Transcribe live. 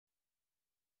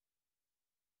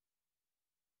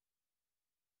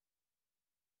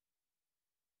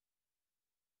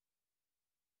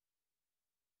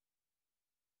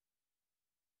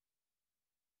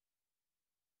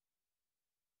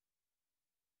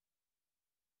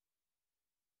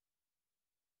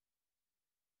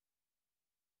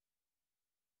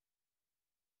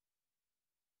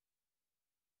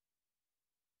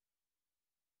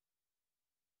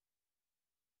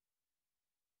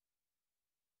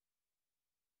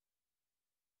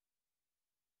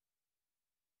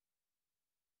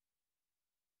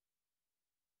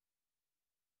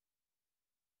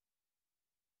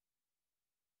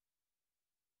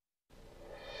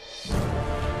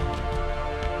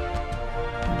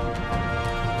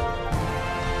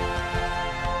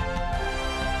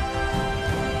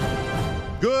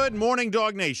Good morning,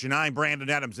 Dog Nation. I'm Brandon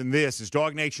Adams, and this is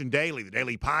DawgNation Daily, the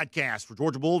daily podcast for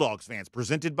Georgia Bulldogs fans,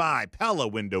 presented by Pella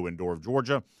Window and Door of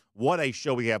Georgia. What a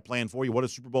show we have planned for you. What a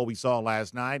Super Bowl we saw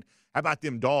last night. How about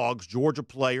them dogs, Georgia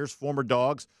players, former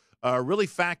dogs, really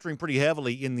factoring pretty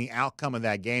heavily in the outcome of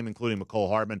that game, including Mecole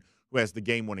Hardman, who has the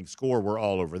game-winning score. We're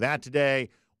all over that today.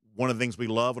 One of the things we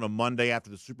love on a Monday after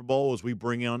the Super Bowl is we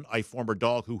bring in a former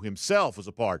dog who himself was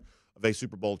a part of a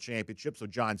Super Bowl championship. So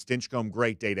Jon Stinchcomb,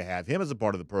 great day to have him as a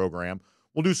part of the program.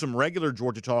 We'll do some regular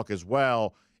Georgia talk as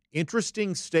well.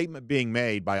 Interesting statement being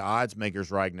made by odds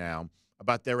makers right now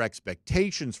about their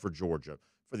expectations for Georgia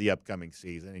for the upcoming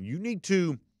season.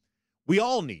 And we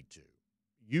all need to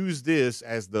use this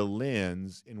as the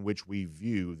lens in which we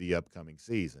view the upcoming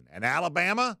season. And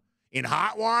Alabama in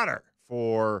hot water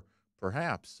for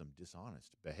perhaps some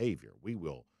dishonest behavior. We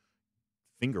will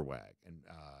finger wag and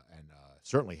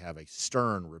certainly have a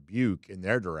stern rebuke in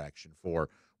their direction for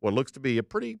what looks to be a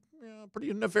pretty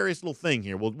nefarious little thing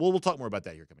here. We'll talk more about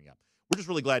that here coming up. We're just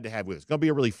really glad to have with us. It's going to be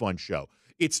a really fun show.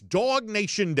 It's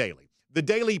DawgNation Daily, the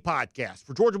daily podcast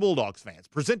for Georgia Bulldogs fans,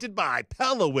 presented by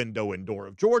Pella Window and Door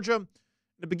of Georgia. And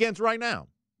it begins right now.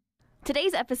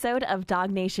 Today's episode of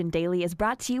DawgNation Daily is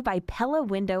brought to you by Pella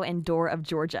Window and Door of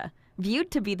Georgia, viewed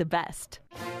to be the best.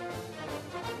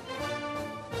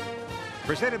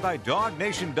 Presented by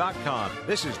DawgNation.com.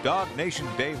 This is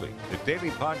DawgNation Daily, the daily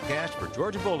podcast for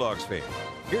Georgia Bulldogs fans.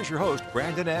 Here's your host,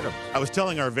 Brandon Adams. I was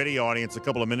telling our video audience a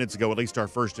couple of minutes ago, at least our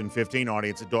first and 15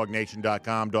 audience at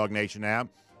DawgNation.com, DawgNation app.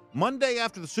 Monday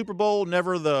after the Super Bowl,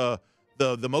 never the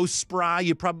most spry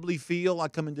you probably feel. I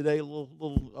come in today a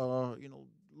little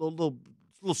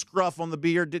scruff on the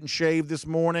beard, didn't shave this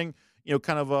morning.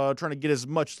 Kind of trying to get as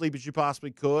much sleep as you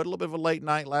possibly could. A little bit of a late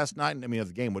night last night. I mean,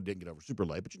 the game didn't get over super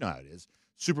late, but you know how it is.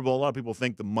 Super Bowl, a lot of people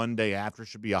think the Monday after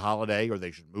should be a holiday, or they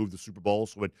should move the Super Bowl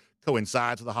so it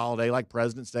coincides with a holiday like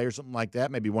President's Day or something like that.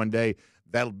 Maybe one day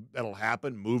that'll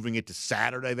happen, moving it to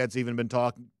Saturday. That's even been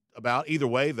talked about. Either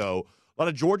way, though, a lot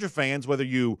of Georgia fans, whether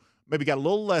you maybe got a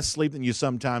little less sleep than you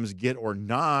sometimes get or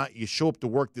not, you show up to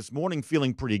work this morning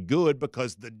feeling pretty good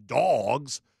because the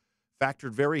dogs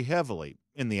factored very heavily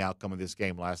in the outcome of this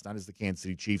game last night as the Kansas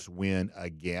City Chiefs win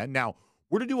again. Now,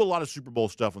 we're going to do a lot of Super Bowl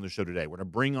stuff on the show today. We're going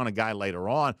to bring on a guy later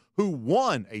on who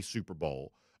won a Super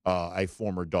Bowl, a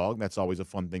former dog. That's always a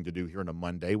fun thing to do here on a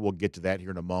Monday. We'll get to that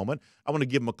here in a moment. I want to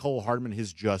give Mecole Hardman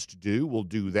his just due. We'll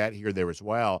do that here, there as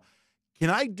well. Can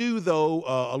I do, though,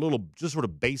 a little just sort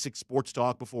of basic sports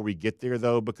talk before we get there,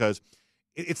 though? Because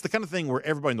it's the kind of thing where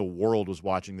everybody in the world was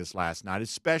watching this last night,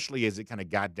 especially as it kind of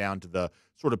got down to the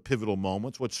sort of pivotal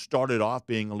moments. What started off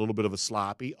being a little bit of a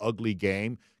sloppy, ugly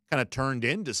game kind of turned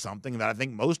into something that I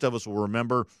think most of us will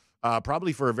remember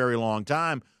probably for a very long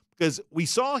time, because we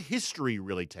saw history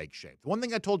really take shape. The one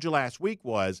thing I told you last week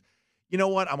was, you know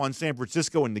what, I'm on San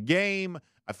Francisco in the game.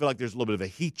 I feel like there's a little bit of a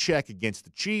heat check against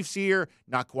the Chiefs here,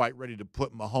 not quite ready to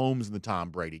put Mahomes in the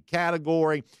Tom Brady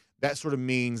category. That sort of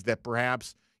means that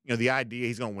perhaps the idea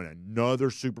he's going to win another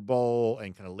Super Bowl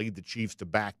and kind of lead the Chiefs to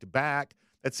back-to-back,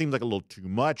 that seems like a little too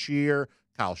much here.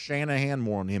 Kyle Shanahan,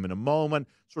 more on him in a moment,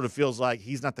 sort of feels like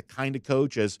he's not the kind of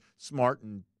coach, as smart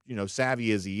and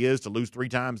savvy as he is, to lose 3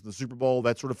 times in the Super Bowl.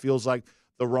 That sort of feels like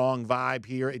the wrong vibe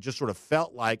here. It just sort of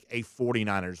felt like a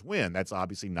 49ers win. That's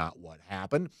obviously not what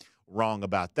happened. Wrong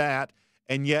about that.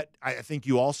 And yet I think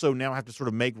you also now have to sort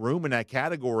of make room in that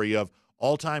category of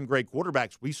all-time great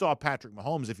quarterbacks. We saw Patrick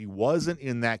Mahomes, if he wasn't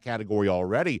in that category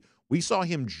already, we saw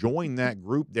him join that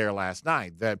group there last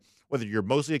night. That whether you're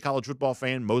mostly a college football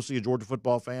fan, mostly a Georgia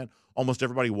football fan, almost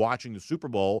everybody watching the Super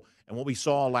Bowl, and what we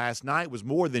saw last night was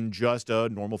more than just a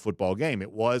normal football game.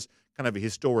 It was kind of a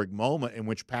historic moment in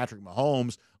which Patrick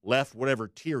Mahomes left whatever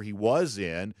tier he was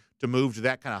in to move to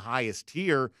that kind of highest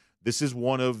tier. This is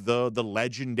one of the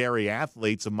legendary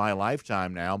athletes of my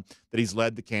lifetime now, that he's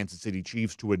led the Kansas City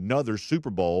Chiefs to another Super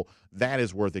Bowl. That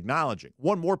is worth acknowledging.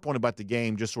 One more point about the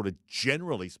game, just sort of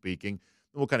generally speaking,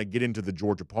 and we'll kind of get into the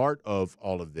Georgia part of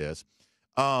all of this.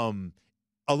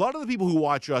 A lot of the people who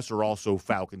watch us are also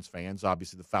Falcons fans.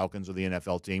 Obviously, the Falcons are the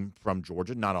NFL team from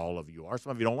Georgia. Not all of you are.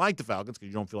 Some of you don't like the Falcons because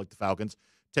you don't feel like the Falcons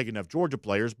take enough Georgia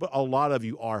players, but a lot of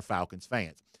you are Falcons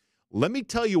fans. Let me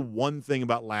tell you one thing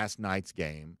about last night's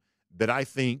game that I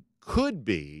think could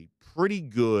be pretty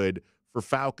good for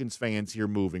Falcons fans here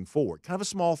moving forward. Kind of a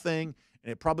small thing,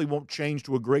 and it probably won't change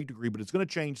to a great degree, but it's going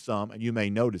to change some, and you may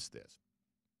notice this.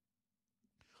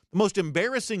 The most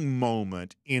embarrassing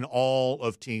moment in all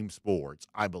of team sports,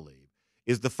 I believe,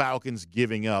 is the Falcons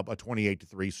giving up a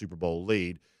 28-3 Super Bowl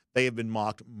lead. They have been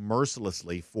mocked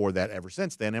mercilessly for that ever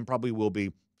since then, and probably will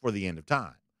be for the end of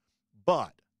time.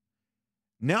 But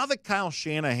Now that Kyle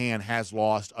Shanahan has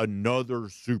lost another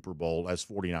Super Bowl as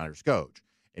 49ers coach,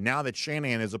 and now that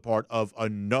Shanahan is a part of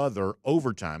another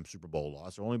overtime Super Bowl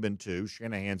loss, there have only been two.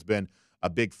 Shanahan's been a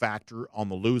big factor on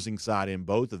the losing side in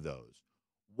both of those.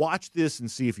 Watch this and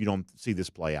see if you don't see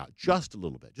this play out just a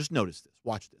little bit. Just notice this.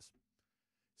 Watch this.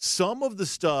 Some of the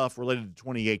stuff related to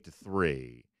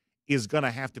 28-3 is going to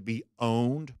have to be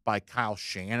owned by Kyle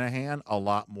Shanahan a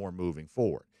lot more moving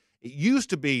forward. It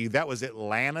used to be that was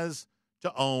Atlanta's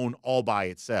to own all by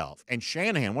itself. And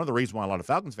Shanahan, one of the reasons why a lot of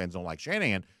Falcons fans don't like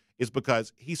Shanahan is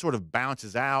because he sort of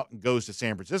bounces out and goes to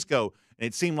San Francisco, and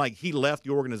it seemed like he left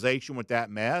the organization with that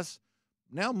mess.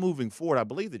 Now moving forward, I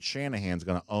believe that Shanahan's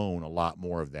going to own a lot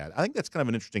more of that. I think that's kind of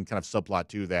an interesting kind of subplot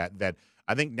to that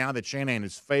I think now that Shanahan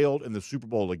has failed in the Super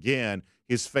Bowl again,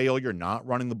 his failure not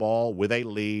running the ball with a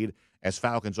lead as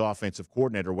Falcons offensive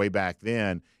coordinator way back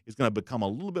then is going to become a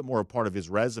little bit more a part of his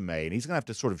resume, and he's going to have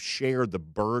to sort of share the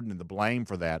burden and the blame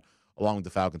for that along with the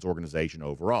Falcons organization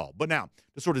overall. But now,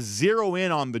 to sort of zero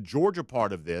in on the Georgia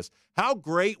part of this, how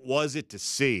great was it to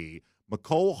see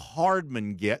Mecole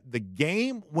Hardman get the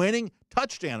game-winning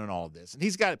touchdown in all of this? And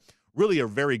he's got really a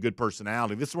very good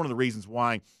personality. This is one of the reasons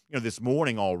why, this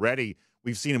morning already,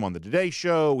 we've seen him on the Today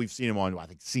Show. We've seen him on, I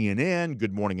think, CNN,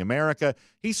 Good Morning America.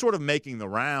 He's sort of making the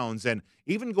rounds. And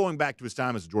even going back to his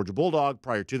time as a Georgia Bulldog,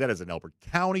 prior to that as an Elbert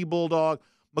County Bulldog,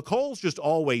 Mecole's just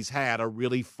always had a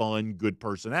really fun, good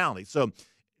personality. So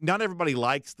not everybody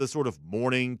likes the sort of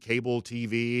morning cable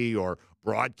TV or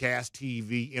broadcast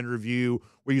TV interview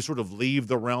where you sort of leave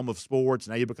the realm of sports.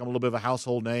 Now you become a little bit of a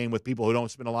household name with people who don't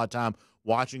spend a lot of time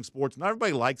watching sports. Not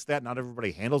everybody likes that. Not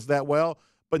everybody handles that well.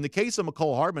 But in the case of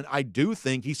Mecole Hardman, I do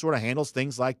think he sort of handles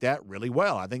things like that really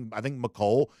well. I think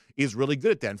Mecole is really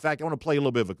good at that. In fact, I want to play a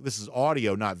little bit of this is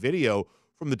audio, not video,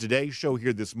 from the Today Show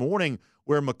here this morning,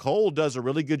 where Mecole does a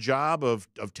really good job of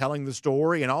telling the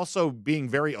story and also being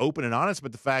very open and honest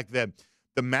about the fact that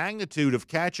the magnitude of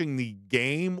catching the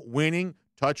game-winning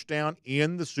touchdown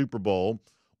in the Super Bowl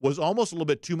was almost a little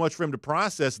bit too much for him to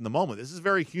process in the moment. This is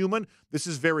very human. This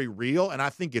is very real, and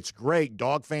I think it's great.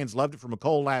 Dog fans loved it from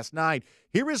Mecole last night.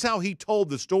 Here is how he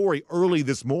told the story early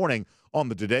this morning on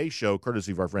the Today Show,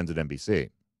 courtesy of our friends at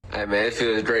NBC. Hey, man, it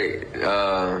feels great.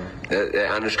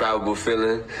 That indescribable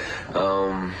feeling.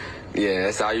 Yeah,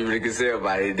 that's all you really can say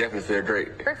about it. It definitely feels great.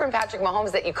 I heard from Patrick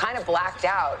Mahomes that you kind of blacked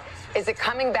out. Is it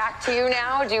coming back to you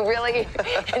now? Do you really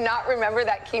not remember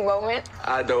that key moment?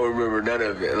 I don't remember none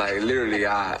of it. Like, literally,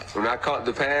 when I caught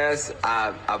the pass,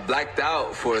 I blacked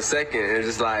out for a second. And it's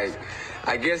just like,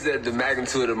 I guess that the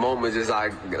magnitude of the moment just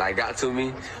like got to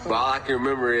me. But all I can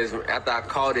remember is after I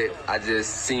caught it, I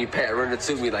just seen Pat running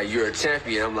to me like, "You're a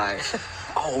champion." I'm like,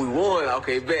 "Oh, we won.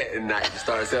 Okay, bet." And I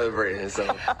started celebrating. So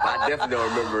I definitely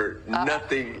don't remember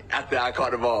nothing after I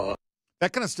caught the ball.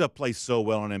 That kind of stuff plays so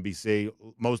well on NBC.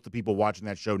 Most of the people watching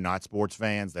that show, not sports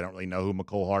fans, they don't really know who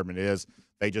Mecole Hardman is.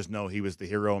 They just know he was the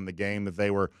hero in the game that they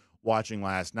were watching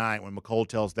last night. When Mecole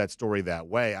tells that story that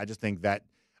way, I just think that,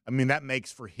 that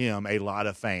makes for him a lot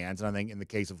of fans. And I think in the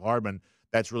case of Hardman,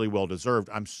 that's really well deserved.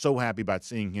 I'm so happy about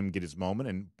seeing him get his moment.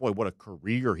 And boy, what a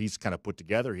career he's kind of put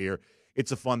together here.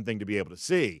 It's a fun thing to be able to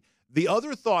see. The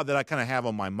other thought that I kind of have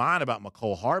on my mind about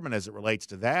Mecole Hardman as it relates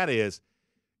to that is,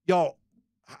 y'all,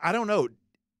 I don't know.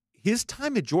 His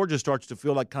time at Georgia starts to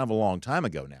feel like kind of a long time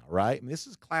ago now, right? This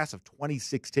is class of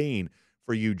 2016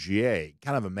 for UGA.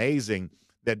 Kind of amazing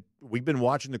that we've been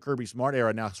watching the Kirby Smart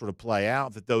era now sort of play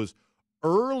out, that those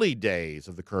early days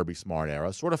of the Kirby Smart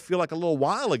era sort of feel like a little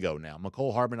while ago now.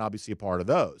 Mecole Hardman obviously a part of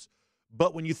those.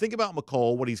 But when you think about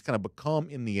Mecole, what he's kind of become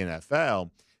in the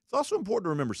NFL, it's also important to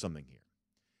remember something here.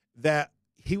 That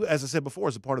he, as I said before,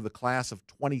 is a part of the class of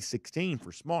 2016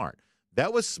 for Smart.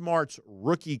 That was Smart's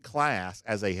rookie class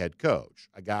as a head coach,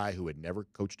 a guy who had never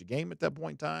coached a game at that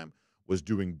point in time, was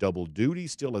doing double duty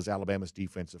still as Alabama's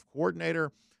defensive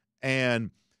coordinator,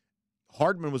 and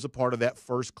Hardman was a part of that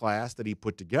first class that he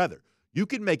put together. You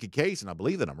can make a case, and I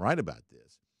believe that I'm right about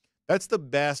this, that's the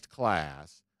best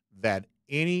class that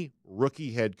any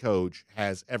rookie head coach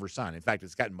has ever signed. In fact,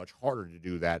 it's gotten much harder to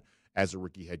do that as a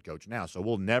rookie head coach now, so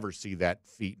we'll never see that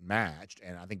feat matched.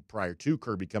 And I think prior to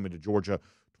Kirby coming to Georgia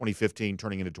 2015,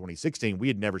 turning into 2016, we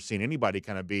had never seen anybody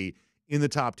kind of be in the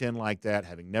top 10 like that,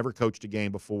 having never coached a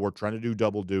game before, trying to do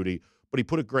double duty, but he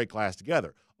put a great class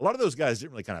together. A lot of those guys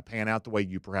didn't really kind of pan out the way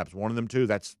you perhaps wanted them to.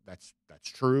 That's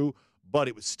true, but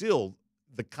it was still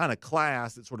the kind of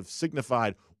class that sort of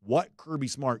signified what Kirby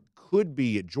Smart could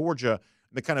be at Georgia,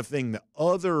 and the kind of thing that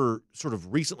other sort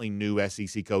of recently new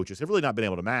SEC coaches have really not been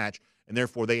able to match, and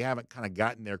therefore they haven't kind of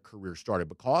gotten their career started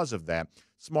because of that.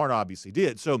 Smart obviously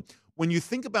did. So when you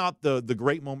think about the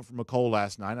great moment from Mecole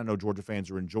last night, I know Georgia fans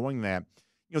are enjoying that.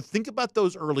 think about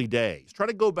those early days. Try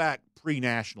to go back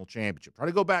pre-national championship. Try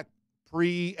to go back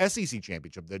pre-SEC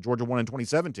championship that Georgia won in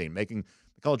 2017, making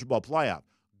the college football playoff.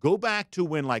 Go back to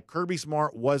when, like, Kirby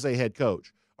Smart was a head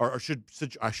coach, or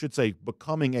I should say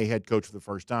becoming a head coach for the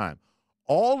first time.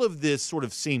 All of this sort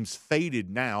of seems faded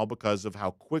now because of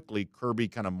how quickly Kirby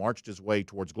kind of marched his way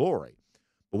towards glory.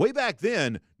 But way back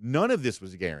then, none of this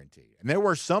was a guarantee. And there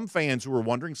were some fans who were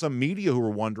wondering, some media who were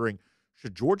wondering,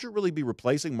 should Georgia really be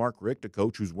replacing Mark Richt, a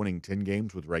coach who's winning 10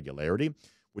 games with regularity,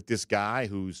 with this guy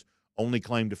whose only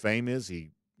claim to fame is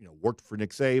he, worked for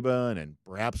Nick Saban and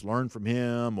perhaps learned from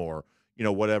him, or,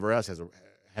 whatever else,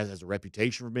 has a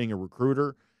reputation for being a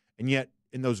recruiter. And yet,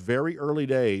 in those very early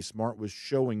days, Smart was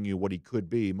showing you what he could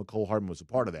be. Mecole Hardman was a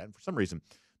part of that. And for some reason,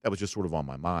 that was just sort of on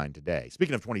my mind today.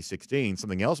 Speaking of 2016,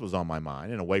 something else was on my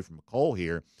mind, and away from Mecole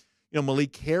here.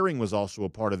 Malik Herring was also a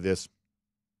part of this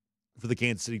for the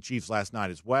Kansas City Chiefs last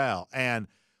night as well. And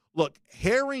look,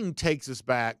 Herring takes us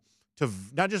back to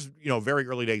not just, very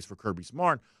early days for Kirby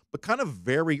Smart, but kind of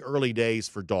very early days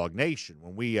for DawgNation,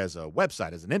 when we as a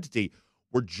website, as an entity,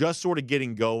 were just sort of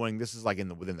getting going. This is like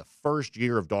within the first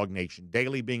year of DawgNation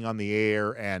Daily being on the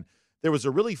air. And there was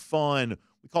a really fun,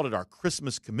 we called it our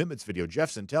Christmas commitments video.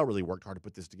 Jeff Sentell really worked hard to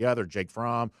put this together. Jake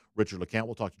Fromm, Richard LeCount.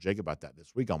 We'll talk to Jake about that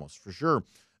this week almost for sure.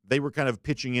 They were kind of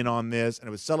pitching in on this, and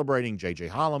it was celebrating J.J.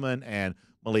 Holloman and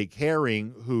Malik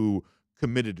Herring, who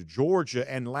committed to Georgia.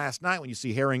 And last night when you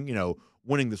see Herring,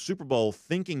 winning the Super Bowl,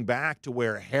 thinking back to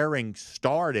where Herring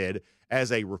started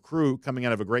as a recruit coming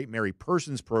out of a great Mary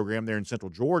Persons program there in Central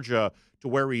Georgia to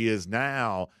where he is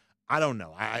now, I don't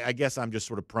know. I guess I'm just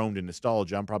sort of prone to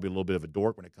nostalgia. I'm probably a little bit of a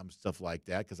dork when it comes to stuff like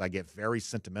that because I get very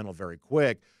sentimental very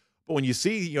quick. But when you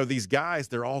see, these guys,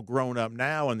 they're all grown up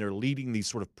now and they're leading these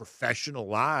sort of professional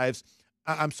lives.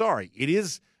 I'm sorry. It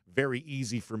is very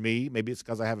easy for me. Maybe it's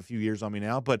because I have a few years on me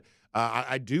now, but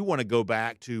I do want to go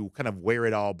back to kind of where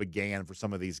it all began for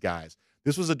some of these guys.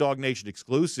 This was a DawgNation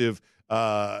exclusive.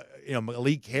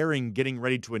 Malik Herring getting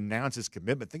ready to announce his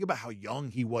commitment. Think about how young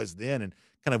he was then and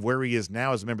kind of where he is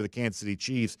now as a member of the Kansas City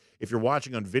Chiefs. If you're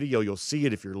watching on video, you'll see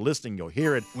it. If you're listening, you'll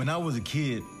hear it. When I was a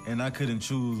kid and I couldn't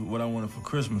choose what I wanted for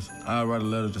Christmas, I'd write a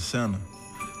letter to Santa.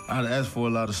 I'd ask for a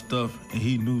lot of stuff, and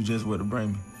he knew just where to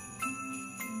bring me.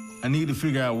 I need to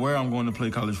figure out where I'm going to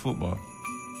play college football.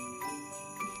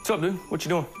 What's up, dude? What you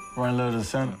doing? Writing a letter to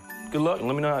Santa. Good luck, and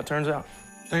let me know how it turns out.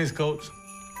 Thanks, Coach.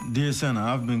 Dear Santa,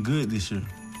 I've been good this year,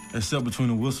 except between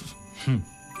the whistles.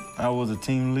 I was a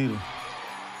team leader.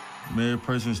 Mary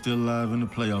Person is still alive in the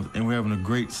playoffs, and we're having a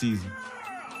great season.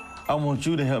 I want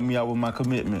you to help me out with my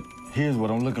commitment. Here's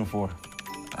what I'm looking for.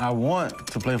 I want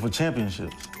to play for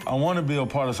championships. I want to be a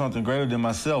part of something greater than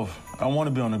myself. I want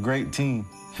to be on a great team.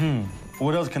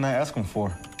 What else can I ask him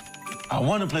for? I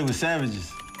want to play with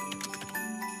savages.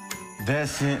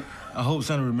 That's it. I hope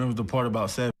Santa remembers the part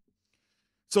about savages.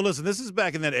 So listen, this is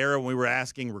back in that era when we were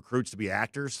asking recruits to be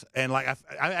actors. And I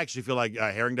actually feel like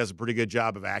Herring does a pretty good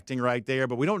job of acting right there,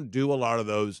 but we don't do a lot of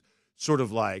those sort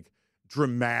of like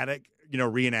dramatic,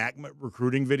 reenactment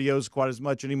recruiting videos quite as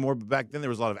much anymore. But back then there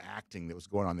was a lot of acting that was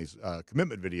going on these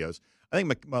commitment videos. I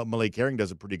think Malik Herring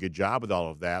does a pretty good job with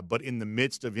all of that. But in the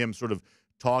midst of him sort of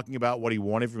talking about what he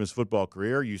wanted from his football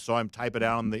career, you saw him type it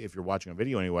out if you're watching a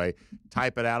video anyway,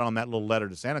 type it out on that little letter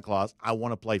to Santa Claus, I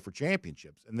want to play for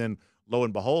championships. And then lo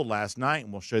and behold, last night,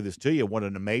 and we'll show this to you, what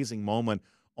an amazing moment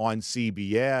on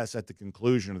CBS at the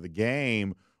conclusion of the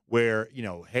game where,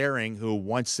 Herring, who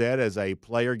once said as a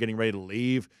player getting ready to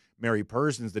leave Mary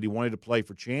Persons that he wanted to play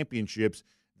for championships,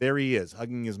 there he is,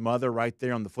 hugging his mother right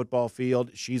there on the football field.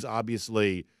 She's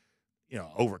obviously,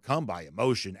 overcome by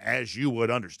emotion, as you would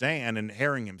understand, and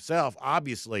Herring himself,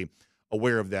 obviously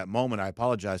aware of that moment. I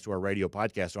apologize to our radio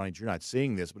podcast audience. You're not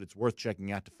seeing this, but it's worth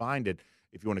checking out to find it.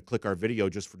 If you want to click our video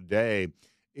just for today,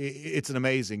 it's an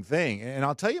amazing thing. And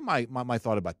I'll tell you my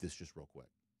thought about this just real quick.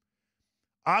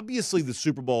 Obviously, the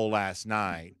Super Bowl last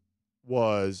night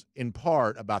was in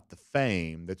part about the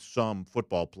fame that some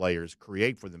football players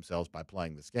create for themselves by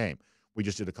playing this game. We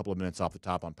just did a couple of minutes off the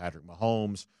top on Patrick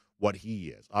Mahomes, what he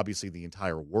is. Obviously, the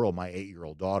entire world, my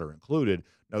 8-year-old daughter included,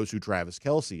 knows who Travis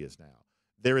Kelce is now.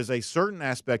 There is a certain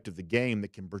aspect of the game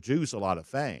that can produce a lot of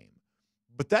fame.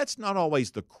 But that's not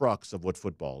always the crux of what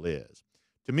football is.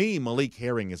 To me, Malik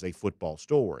Herring is a football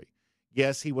story.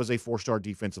 Yes, he was a 4-star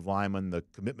defensive lineman. The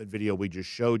commitment video we just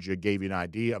showed you gave you an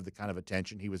idea of the kind of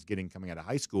attention he was getting coming out of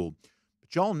high school.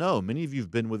 But y'all know, many of you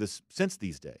have been with us since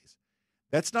these days.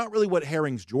 That's not really what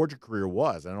Herring's Georgia career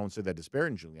was. I don't say that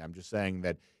disparagingly. I'm just saying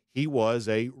that he was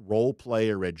a role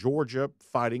player at Georgia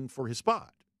fighting for his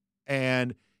spot.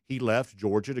 And he left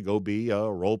Georgia to go be a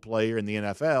role player in the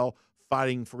NFL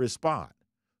fighting for his spot.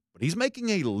 but he's making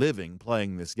a living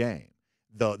playing this game.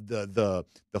 The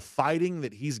fighting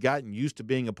that he's gotten used to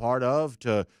being a part of,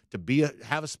 to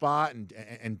have a spot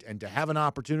and to have an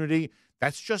opportunity,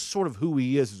 that's just sort of who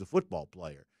he is as a football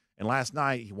player. And last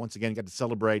night, he once again got to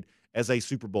celebrate as a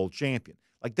Super Bowl champion.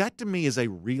 Like, that to me is a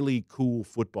really cool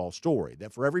football story,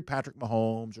 that for every Patrick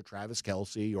Mahomes or Travis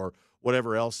Kelce or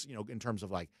whatever else, in terms of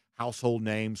like household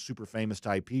names, super famous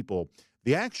type people,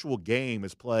 the actual game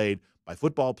is played by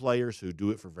football players who do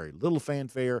it for very little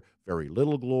fanfare, very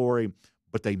little glory,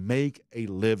 but they make a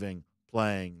living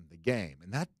playing the game.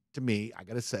 And that, to me, I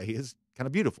got to say, is kind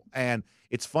of beautiful. And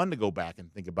it's fun to go back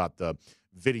and think about the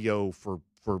video for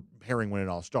Herring when it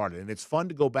all started. And it's fun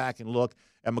to go back and look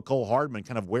at Mecole Hardman,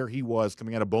 kind of where he was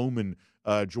coming out of Bowman,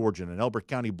 Georgia, and an Elbert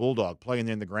County Bulldog playing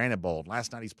there in the Granite Bowl. And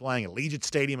last night he's playing at Allegiant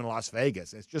Stadium in Las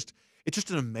Vegas. It's just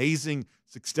an amazing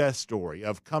success story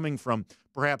of coming from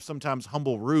perhaps sometimes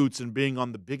humble roots and being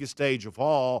on the biggest stage of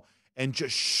all and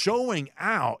just showing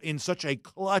out in such a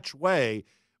clutch way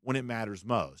when it matters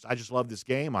most. I just love this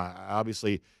game. I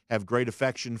obviously have great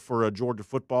affection for Georgia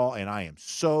football, and I am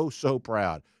so, so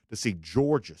proud to see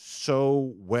Georgia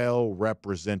so well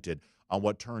represented on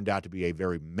what turned out to be a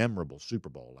very memorable Super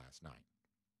Bowl last night.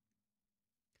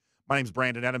 My name's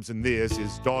Brandon Adams, and this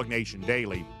is DawgNation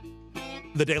Daily,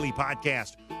 the daily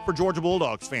podcast for Georgia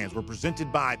Bulldogs fans. We're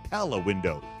presented by Pella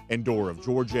Window and Door of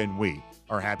Georgia, and we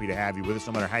are happy to have you with us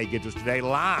no matter how you get to us today,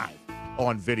 live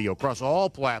on video across all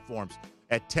platforms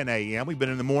at 10 a.m. We've been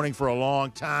in the morning for a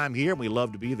long time here, and we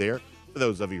love to be there. For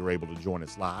those of you who are able to join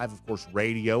us live, of course,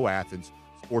 Radio Athens,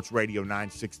 Sports Radio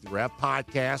 960 Ref,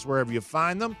 podcasts, wherever you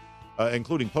find them,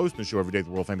 including posting the show every day at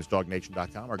the world-famous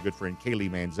DawgNation.com. Our good friend Kaylee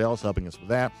Manziel is helping us with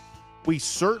that. We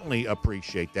certainly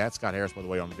appreciate that. Scott Harris, by the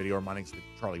way, on the video, reminding us that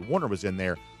Charlie Warner was in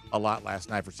there a lot last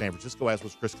night for San Francisco, as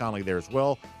was Chris Conley there as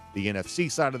well. The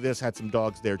NFC side of this had some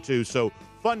dogs there, too. So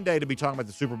fun day to be talking about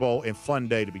the Super Bowl and fun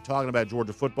day to be talking about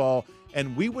Georgia football.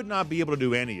 And we would not be able to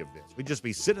do any of this. We'd just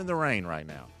be sitting in the rain right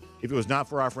now if it was not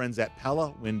for our friends at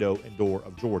Pella Window and Door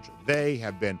of Georgia. They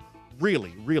have been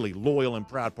really, really loyal and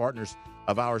proud partners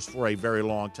of ours for a very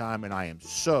long time, and I am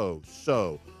so,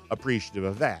 so appreciative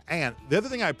of that. And the other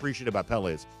thing I appreciate about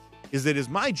Pella is that it is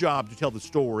my job to tell the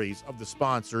stories of the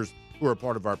sponsors who are a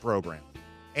part of our program.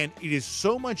 And it is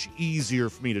so much easier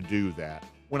for me to do that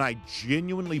when I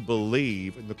genuinely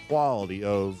believe in the quality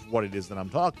of what it is that I'm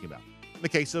talking about. In the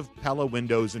case of Pella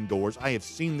Windows and Doors, I have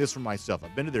seen this for myself.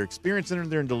 I've been to their experience center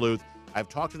there in Duluth. I've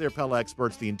talked to their Pella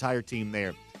experts, the entire team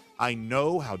there. I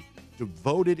know how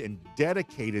devoted and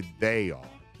dedicated they are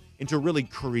into really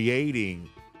creating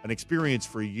an experience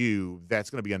for you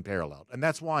that's going to be unparalleled. And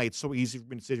that's why it's so easy for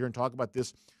me to sit here and talk about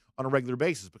this on a regular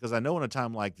basis, because I know in a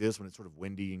time like this when it's sort of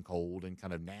windy and cold and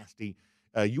kind of nasty,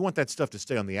 you want that stuff to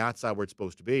stay on the outside where it's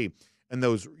supposed to be. And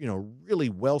those, really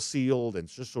well-sealed and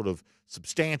just sort of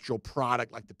substantial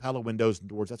product like the Pella Windows and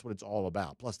Doors, that's what it's all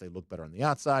about. Plus, they look better on the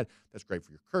outside. That's great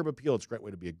for your curb appeal. It's a great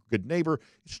way to be a good neighbor.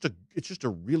 It's just a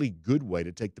really good way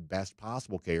to take the best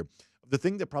possible care of the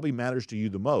thing that probably matters to you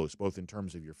the most, both in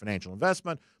terms of your financial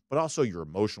investment, but also your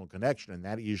emotional connection, and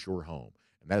that is your home.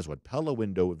 And that is what Pella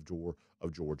Window of Door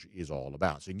of Georgia is all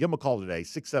about. So you can give them a call today,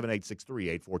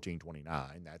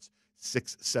 678-638-1429. That's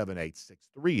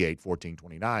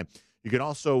 678-638-1429. You can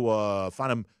also find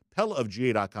them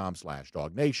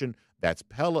PellaofGA.com/DawgNation. That's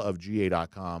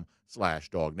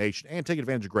PellaofGA.com/DawgNation. And take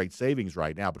advantage of great savings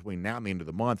right now. Between now and the end of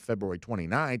the month, February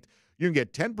 29th, you can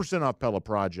get 10% off Pella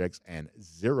projects and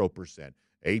 0%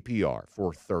 APR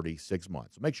for 36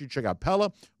 months. So make sure you check out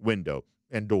Pella Window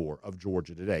and Door of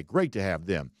Georgia today. Great to have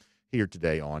them here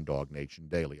today on DawgNation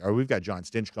Daily. All right, we've got Jon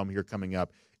Stinchcomb here coming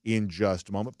up in just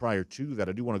a moment. Prior to that,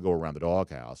 I do want to go around the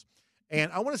doghouse.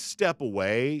 And I want to step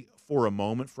away for a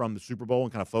moment from the Super Bowl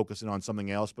and kind of focus in on something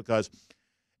else, because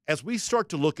as we start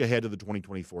to look ahead to the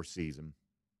 2024 season,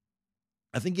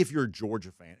 I think if you're a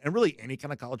Georgia fan, and really any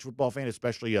kind of college football fan,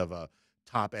 especially of a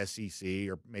top SEC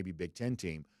or maybe Big Ten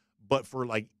team, but for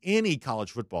like any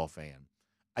college football fan,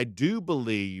 I do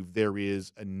believe there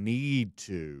is a need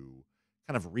to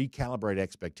kind of recalibrate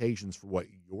expectations for what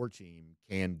your team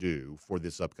can do for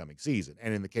this upcoming season.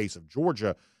 And in the case of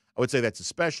Georgia, I would say that's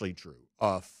especially true.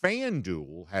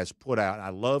 FanDuel has put out, and I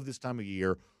love this time of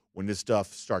year when this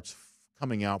stuff starts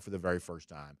coming out for the very first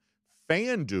time.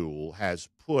 FanDuel has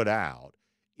put out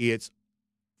its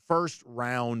first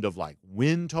round of like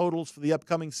win totals for the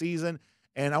upcoming season.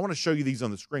 And I want to show you these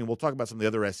on the screen. We'll talk about some of the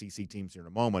other SEC teams here in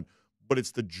a moment. But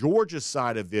it's the Georgia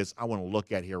side of this I want to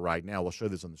look at here right now. We'll show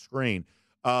this on the screen.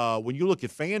 When you look at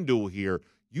FanDuel here,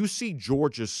 you see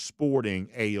Georgia sporting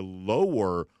a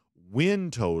lower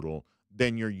win total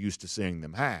than you're used to seeing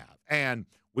them have. And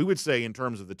we would say in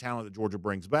terms of the talent that Georgia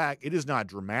brings back, it is not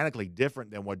dramatically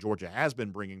different than what Georgia has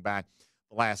been bringing back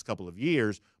the last couple of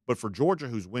years. But for Georgia,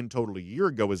 whose win total a year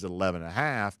ago was at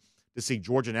 11.5, to see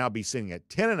Georgia now be sitting at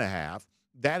 10.5,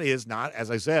 that is not, as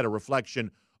I said, a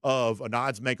reflection of an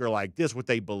odds maker like this, what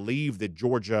they believe that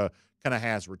Georgia kind of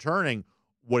has returning.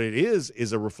 What it is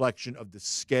a reflection of the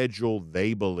schedule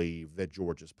they believe that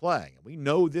Georgia's playing. And we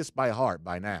know this by heart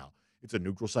by now. It's a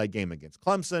neutral site game against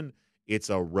Clemson. It's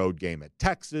a road game at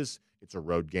Texas. It's a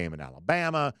road game in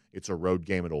Alabama. It's a road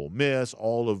game at Ole Miss.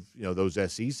 All of those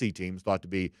SEC teams thought to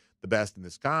be the best in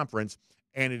this conference.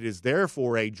 And it is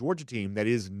therefore a Georgia team that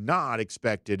is not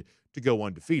expected to go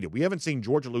undefeated. We haven't seen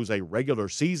Georgia lose a regular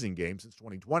season game since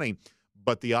 2020,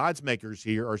 but the odds makers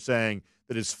here are saying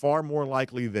that it's far more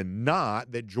likely than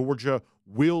not that Georgia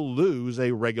will lose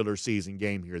a regular season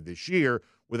game here this year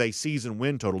with a season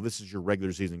win total. This is your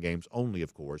regular season games only,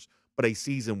 of course, but a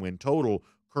season win total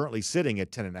currently sitting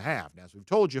at 10.5. Now, as we've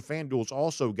told you, FanDuel's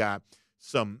also got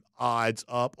some odds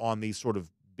up on these sort of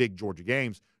big Georgia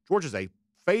games. Georgia's a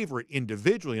favorite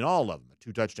individually in all of them. A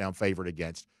 2-touchdown favorite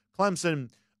against Clemson,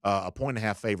 a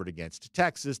 1.5 favorite against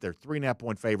Texas. They're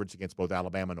 3.5-point favorites against both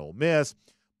Alabama and Ole Miss.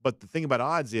 But the thing about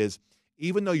odds is,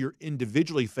 even though you're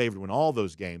individually favored to win all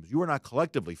those games, you are not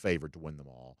collectively favored to win them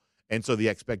all. And so the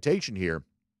expectation here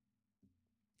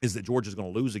is that Georgia's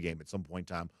going to lose a game at some point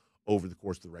in time over the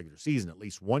course of the regular season, at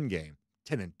least one game.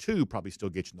 10-2 probably still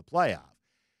gets you in the playoff.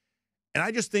 And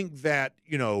I just think that,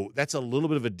 that's a little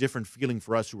bit of a different feeling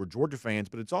for us who are Georgia fans,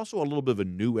 but it's also a little bit of a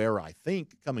new era, I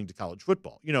think, coming to college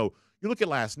football. You look at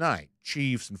last night,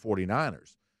 Chiefs and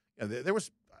 49ers. There was,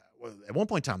 at one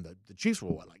point in time, the Chiefs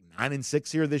were,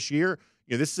 9-6 here this year?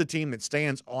 This is a team that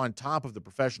stands on top of the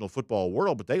professional football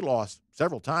world, but they lost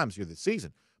several times here this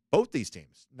season. Both these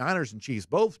teams, Niners and Chiefs,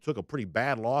 both took a pretty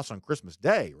bad loss on Christmas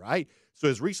Day, right? So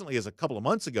as recently as a couple of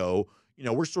months ago,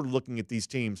 we're sort of looking at these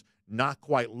teams not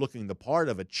quite looking the part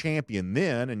of a champion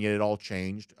then, and yet it all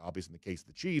changed, obviously in the case of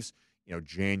the Chiefs,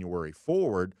 January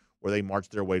forward, where they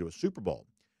marched their way to a Super Bowl.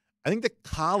 I think that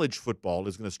college football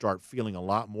is going to start feeling a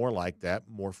lot more like that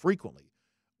more frequently.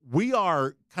 We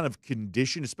are kind of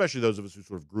conditioned, especially those of us who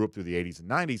sort of grew up through the 80s and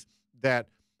 90s, that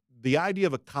the idea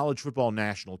of a college football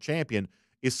national champion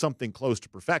is something close to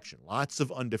perfection. Lots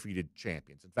of undefeated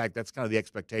champions. In fact, that's kind of the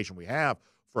expectation we have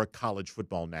for a college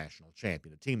football national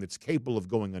champion, a team that's capable of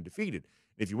going undefeated.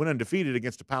 If you went undefeated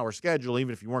against a power schedule,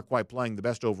 even if you weren't quite playing the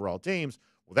best overall teams,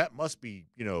 well, that must be,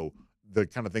 the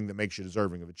kind of thing that makes you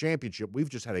deserving of a championship. We've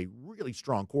just had a really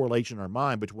strong correlation in our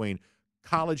mind between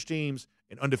college teams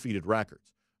and undefeated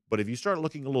records. But if you start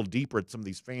looking a little deeper at some of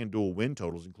these FanDuel win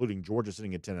totals, including Georgia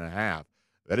sitting at 10.5,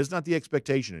 that is not the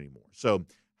expectation anymore. So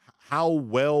how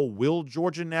well will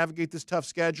Georgia navigate this tough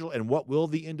schedule, and what will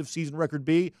the end-of-season record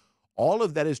be? All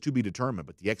of that is to be determined.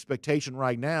 But the expectation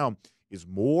right now is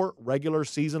more regular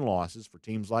season losses for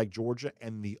teams like Georgia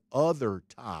and the other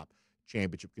top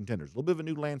championship contenders. A little bit of a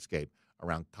new landscape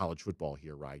around college football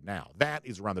here right now. That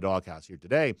is Around the Doghouse here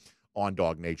today on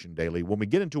DawgNation Daily. When we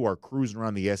get into our cruising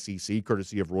around the SEC,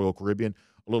 courtesy of Royal Caribbean,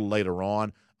 a little later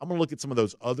on, I'm going to look at some of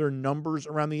those other numbers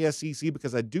around the SEC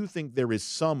because I do think there is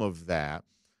some of that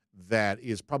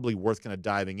is probably worth kind of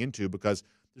diving into because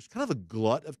there's kind of a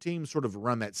glut of teams sort of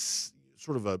around that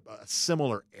sort of a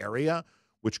similar area,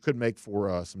 which could make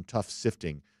for some tough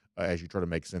sifting as you try to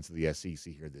make sense of the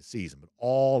SEC here this season. But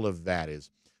all of that is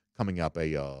coming up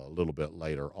a little bit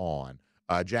later on.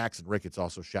 Jackson Ricketts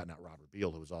also shouting out Robert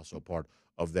Beal, who was also part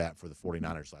of that for the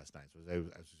 49ers last night. So as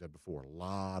we said before, a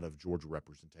lot of Georgia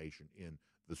representation in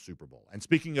the Super Bowl. And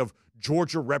speaking of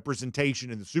Georgia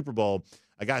representation in the Super Bowl,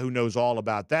 a guy who knows all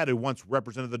about that, who once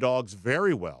represented the Dogs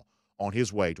very well on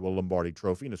his way to a Lombardi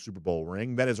Trophy and a Super Bowl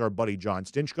ring, that is our buddy Jon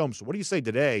Stinchcomb. So what do you say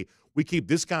today we keep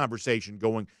this conversation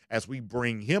going as we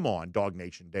bring him on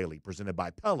DawgNation Daily, presented by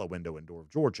Pella Window and Door of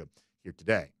Georgia, here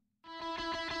today.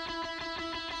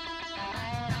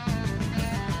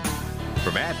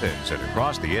 From Athens and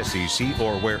across the SEC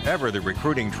or wherever the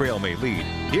recruiting trail may lead,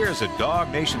 here's a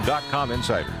DawgNation.com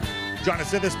insider. John, I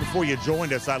said this before you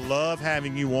joined us. I love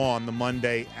having you on the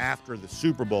Monday after the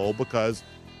Super Bowl because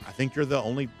I think you're the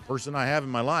only person I have in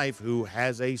my life who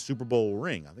has a Super Bowl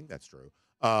ring. I think that's true.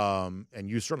 And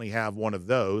you certainly have one of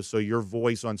those. So your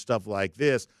voice on stuff like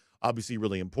this, obviously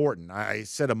really important. I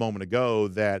said a moment ago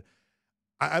that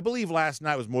I believe last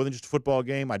night was more than just a football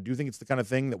game. I do think it's the kind of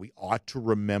thing that we ought to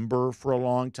remember for a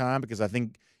long time because I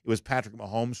think it was Patrick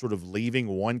Mahomes sort of leaving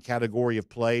one category of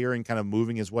player and kind of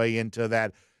moving his way into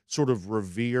that sort of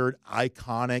revered,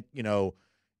 iconic,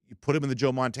 you put him in the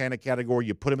Joe Montana category,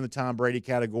 you put him in the Tom Brady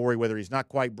category, whether he's not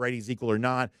quite Brady's equal or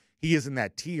not, he is in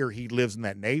that tier. He lives in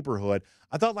that neighborhood.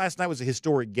 I thought last night was a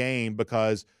historic game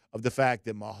because of the fact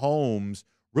that Mahomes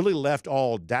really left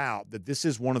all doubt that this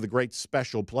is one of the great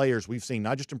special players we've seen,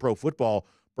 not just in pro football,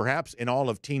 perhaps in all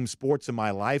of team sports in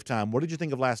my lifetime. What did you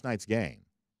think of last night's game?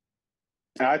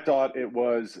 I thought it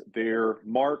was their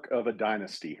mark of a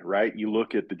dynasty, right? You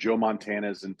look at the Joe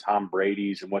Montanas and Tom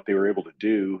Brady's and what they were able to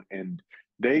do, and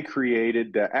they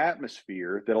created the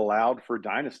atmosphere that allowed for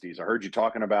dynasties. I heard you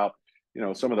talking about,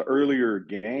 some of the earlier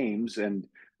games, and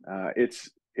it's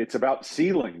about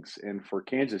ceilings. And for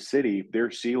Kansas City,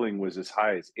 their ceiling was as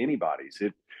high as anybody's.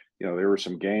 There were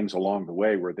some games along the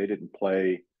way where they didn't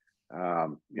play,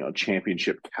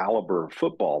 championship caliber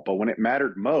football, but when it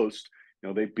mattered most,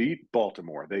 they beat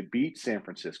Baltimore, they beat San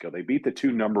Francisco, they beat the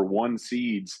 2 number 1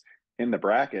 seeds in the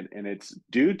bracket, and it's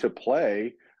due to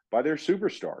play by their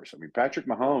superstars. I mean, Patrick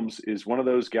Mahomes is one of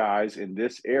those guys in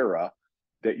this era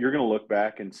that you're going to look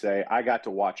back and say, I got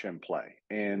to watch him play.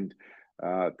 And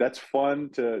that's fun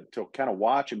to kind of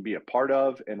watch and be a part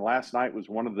of. And last night was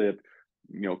one of the,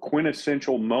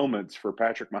 quintessential moments for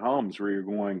Patrick Mahomes where you're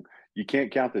going, you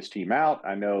can't count this team out.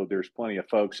 I know there's plenty of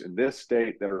folks in this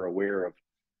state that are aware of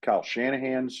Kyle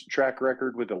Shanahan's track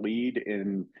record with a lead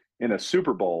in a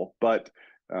Super Bowl. But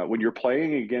when you're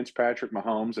playing against Patrick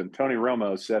Mahomes, and Tony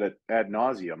Romo said it ad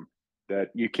nauseum, that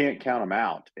you can't count him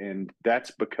out. And that's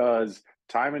because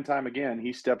time and time again,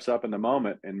 he steps up in the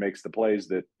moment and makes the plays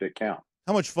that count.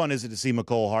 How much fun is it to see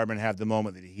Mecole Hardman have the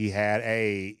moment that he had?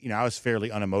 I was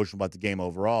fairly unemotional about the game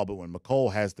overall, but when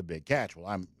Mecole has the big catch, well,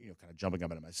 I'm kind of jumping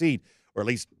up into my seat, or at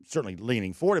least certainly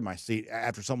leaning forward in my seat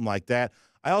after something like that.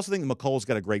 I also think Mecole's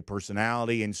got a great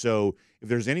personality, and so if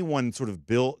there's anyone sort of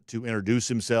built to introduce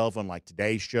himself on like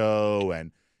Today's Show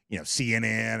and CNN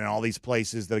and all these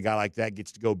places that a guy like that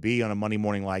gets to go be on a Monday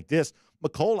morning like this,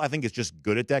 Mecole, I think, is just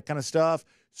good at that kind of stuff.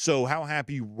 So how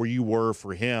happy were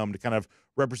for him to kind of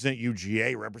represent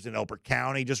UGA, represent Elbert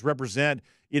County, just represent,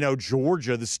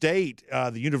 Georgia, the state,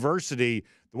 the university,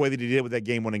 the way that he did with that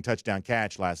game-winning touchdown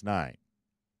catch last night?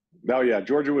 Oh, yeah.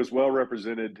 Georgia was well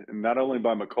represented, not only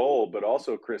by Mecole, but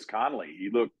also Chris Conley. He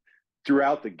looked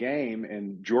throughout the game,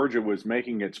 and Georgia was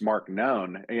making its mark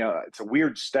known. It's a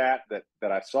weird stat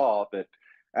that I saw that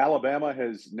Alabama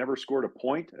has never scored a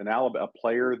point. A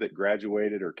player that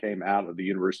graduated or came out of the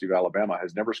University of Alabama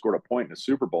has never scored a point in a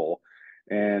Super Bowl.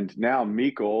 And now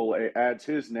Mecole adds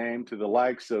his name to the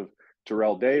likes of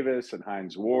Terrell Davis and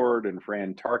Hines Ward and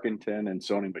Fran Tarkenton and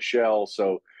Sony Michel.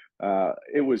 So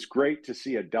it was great to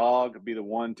see a dog be the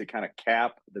one to kind of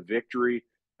cap the victory.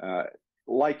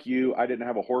 Like you, I didn't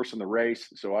have a horse in the race,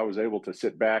 so I was able to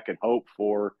sit back and hope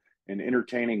for an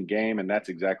entertaining game, and that's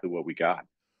exactly what we got.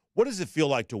 What does it feel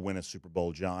like to win a Super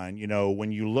Bowl, John?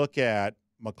 When you look at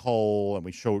Mecole, and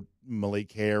we showed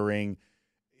Malik Herring,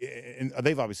 and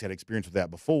they've obviously had experience with that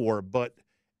before, but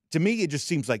to me, it just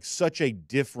seems like such a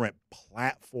different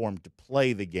platform to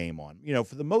play the game on.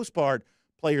 For the most part,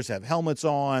 players have helmets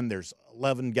on. There's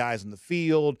 11 guys in the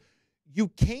field. You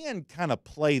can kind of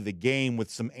play the game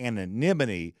with some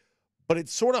anonymity, but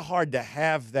it's sort of hard to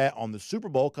have that on the Super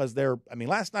Bowl because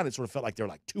last night it sort of felt like there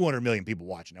were like 200 million people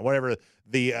watching it, whatever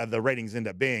the ratings end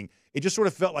up being. It just sort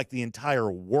of felt like the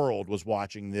entire world was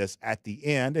watching this at the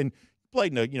end, and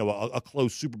played in a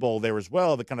close Super Bowl there as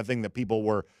well, the kind of thing that people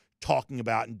were talking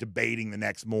about and debating the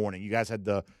next morning. You guys had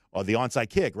the onside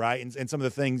kick, right? And some of the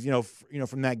things,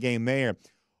 from that game there.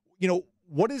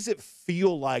 What does it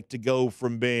feel like to go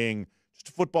from being just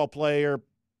a football player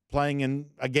playing in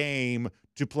a game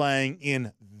to playing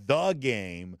in the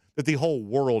game that the whole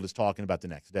world is talking about the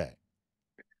next day?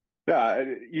 Yeah,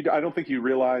 I don't think you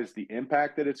realize the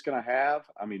impact that it's going to have.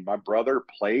 I mean, my brother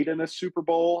played in a Super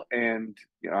Bowl, and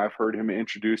I've heard him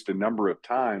introduced a number of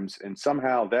times, and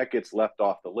somehow that gets left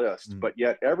off the list. But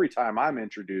yet every time I'm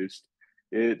introduced,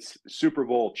 it's Super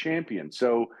Bowl champion.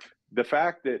 So the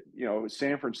fact that,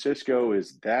 San Francisco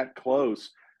is that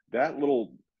close, that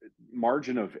little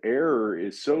margin of error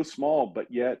is so small, but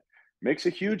yet makes a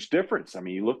huge difference. I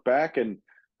mean, you look back and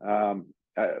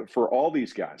for all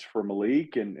these guys, for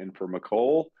Malik and for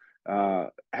Mecole,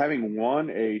 having won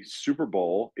a Super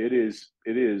Bowl, it is,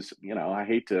 I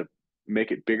hate to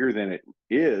make it bigger than it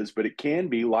is, but it can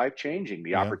be life-changing.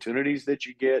 The opportunities that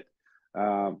you get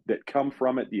that come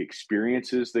from it, the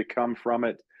experiences that come from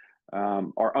it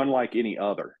are unlike any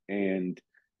other. And,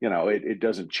 it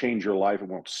doesn't change your life. It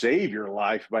won't save your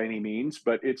life by any means,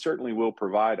 but it certainly will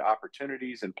provide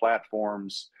opportunities and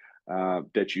platforms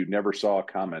that you never saw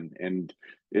coming. And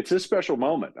it's a special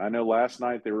moment. I know last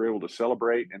night they were able to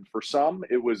celebrate, and for some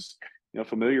it was,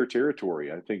 familiar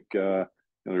territory. I think,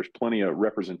 there's plenty of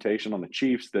representation on the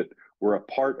Chiefs that were a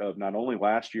part of not only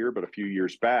last year, but a few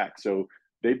years back. So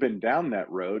they've been down that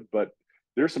road. But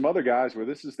there's some other guys where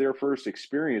this is their first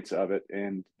experience of it,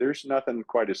 and there's nothing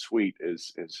quite as sweet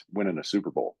as winning a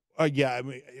Super Bowl. Yeah, I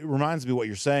mean, it reminds me of what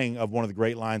you're saying of one of the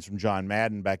great lines from John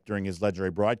Madden back during his legendary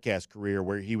broadcast career,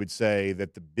 where he would say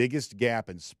that the biggest gap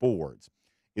in sports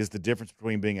is the difference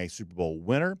between being a Super Bowl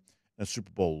winner and a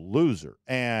Super Bowl loser.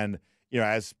 And,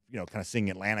 as, kind of seeing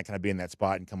Atlanta kind of be in that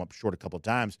spot and come up short a couple of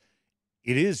times,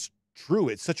 it is true.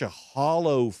 It's such a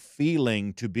hollow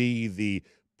feeling to be the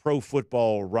pro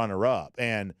football runner-up.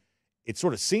 And it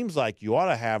sort of seems like you ought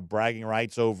to have bragging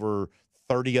rights over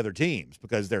 30 other teams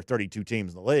because there are 32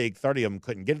 teams in the league. 30 of them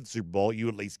couldn't get to the Super Bowl. You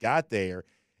at least got there.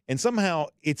 And somehow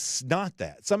it's not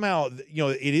that. Somehow,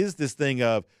 it is this thing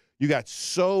of you got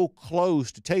so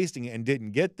close to tasting it and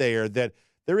didn't get there that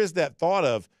there is that thought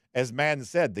of, as Madden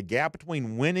said, the gap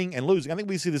between winning and losing. I think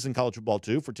we see this in college football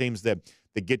too for teams that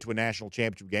get to a national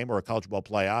championship game or a college football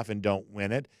playoff and don't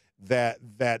win it, that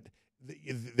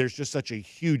there's just such a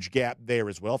huge gap there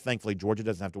as well. Thankfully, Georgia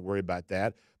doesn't have to worry about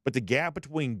that. But the gap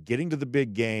between getting to the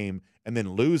big game and then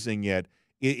losing it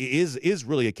is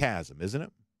really a chasm, isn't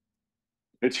it?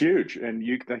 It's huge. And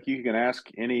you can ask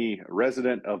any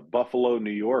resident of Buffalo,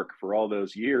 New York, for all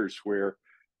those years where,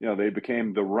 they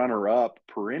became the runner-up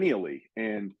perennially.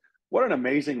 And what an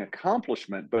amazing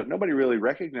accomplishment. But nobody really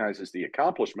recognizes the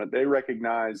accomplishment. They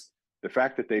recognize the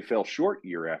fact that they fell short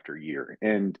year after year.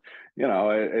 And,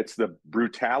 it's the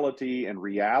brutality and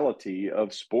reality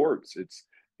of sports. It's,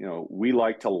 we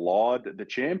like to laud the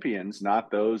champions,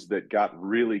 not those that got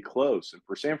really close. And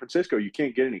for San Francisco, you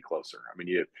can't get any closer. I mean,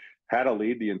 you had a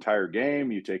lead the entire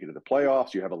game. You take it to the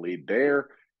playoffs. You have a lead there.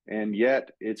 And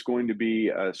yet it's going to be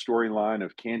a storyline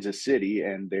of Kansas City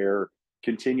and their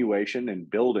continuation and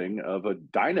building of a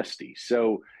dynasty.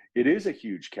 So it is a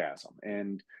huge chasm.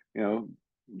 And,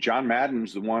 John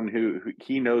Madden's the one who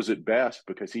he knows it best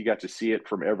because he got to see it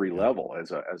from every level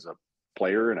as a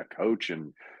player and a coach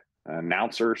and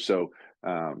announcer. So,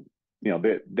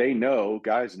 they know,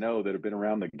 guys know that have been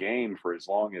around the game for as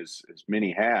long as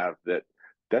many have,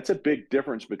 that's a big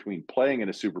difference between playing in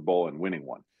a Super Bowl and winning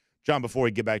one. John, before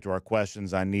we get back to our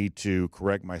questions, I need to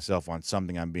correct myself on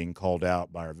something. I'm being called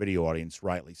out by our video audience,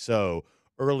 rightly so.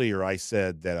 Earlier, I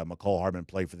said that Mecole Hardman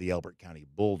played for the Elbert County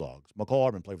Bulldogs. Mecole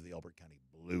Hardman played for the Elbert County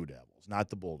Blue Devils, not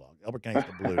the Bulldogs. Elbert County's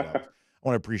the Blue Devils. I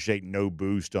want to appreciate No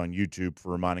Boost on YouTube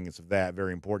for reminding us of that.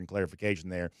 Very important clarification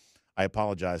there. I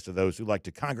apologize to those who like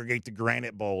to congregate the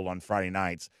Granite Bowl on Friday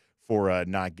nights for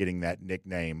not getting that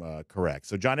nickname correct.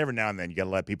 So, John, every now and then you got to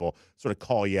let people sort of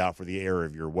call you out for the error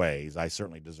of your ways. I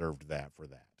certainly deserved that for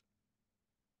that.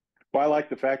 Well, I like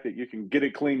the fact that you can get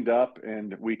it cleaned up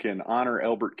and we can honor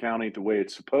Elbert County the way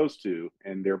it's supposed to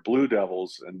and their Blue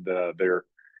Devils and their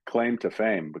claim to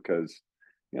fame because,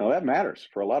 that matters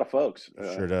for a lot of folks.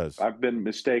 It sure does. I've been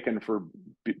mistaken for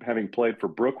having played for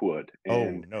Brookwood.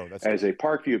 And that's as a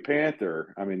Parkview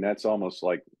Panther, I mean, that's almost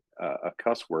like a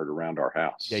cuss word around our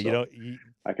house. Yeah, so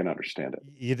I can understand it.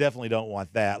 You definitely don't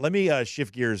want that. Let me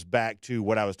shift gears back to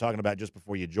what I was talking about just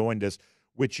before you joined us,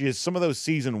 which is some of those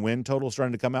season win totals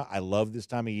starting to come out. I love this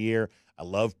time of year. I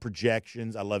love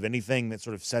projections. I love anything that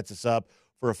sort of sets us up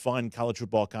for a fun college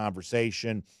football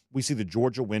conversation. We see the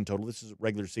Georgia win total. This is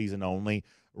regular season only.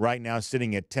 Right now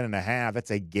sitting at 10.5. That's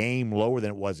a game lower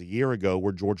than it was a year ago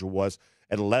where Georgia was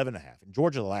at 11.5. And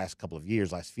Georgia the last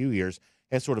few years,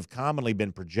 has sort of commonly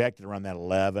been projected around that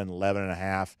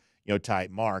 11.5,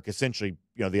 type mark. Essentially,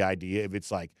 the idea if it's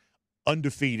like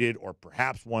undefeated or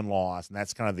perhaps one loss, and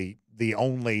that's kind of the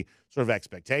only sort of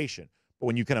expectation. But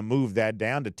when you kind of move that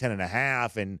down to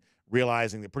 10.5 and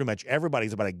realizing that pretty much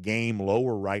everybody's about a game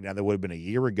lower right now than would have been a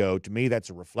year ago, to me that's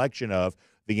a reflection of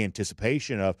the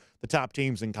anticipation of the top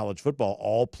teams in college football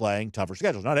all playing tougher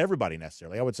schedules. Not everybody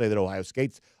necessarily. I would say that Ohio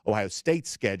State's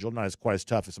schedule not quite as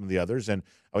tough as some of the others, and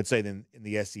I would say then in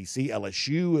the SEC,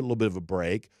 LSU a little bit of a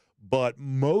break, but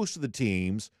most of the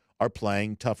teams are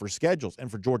playing tougher schedules. And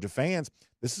for Georgia fans,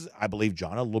 this is, I believe,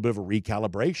 John, a little bit of a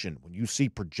recalibration. When you see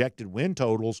projected win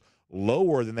totals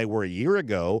lower than they were a year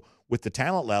ago, with the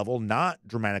talent level not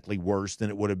dramatically worse than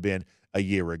it would have been a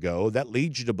year ago, that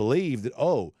leads you to believe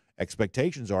that,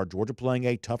 expectations are Georgia playing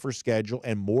a tougher schedule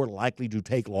and more likely to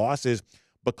take losses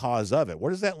because of it.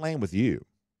 Where does that land with you?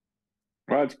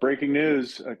 Well, it's breaking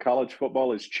news. College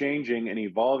football is changing and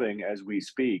evolving as we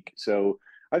speak. So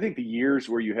I think the years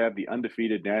where you have the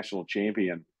undefeated national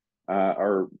champion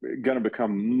are going to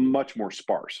become much more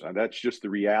sparse. That's just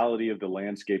the reality of the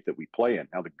landscape that we play in.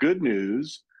 Now, the good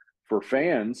news for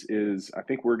fans is I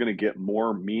think we're going to get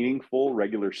more meaningful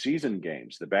regular season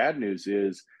games. The bad news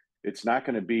is it's not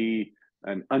going to be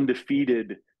an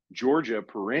undefeated Georgia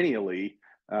perennially,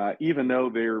 even though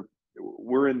they're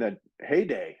we're in the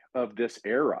heyday of this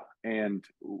era and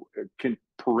can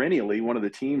perennially one of the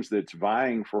teams that's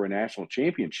vying for a national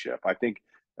championship. I think,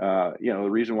 the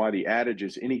reason why the adage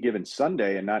is any given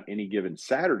Sunday and not any given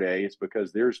Saturday is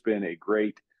because there's been a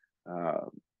great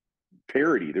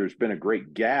parity. There's been a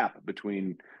great gap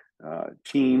between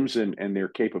teams and their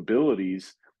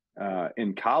capabilities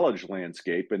in college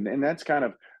landscape. And that's kind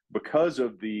of because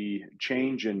of the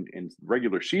change in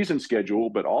regular season schedule,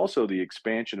 but also the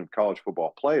expansion of college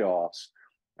football playoffs.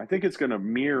 I think it's going to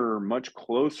mirror much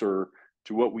closer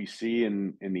to what we see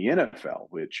in the NFL,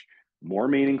 which more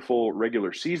meaningful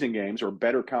regular season games or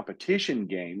better competition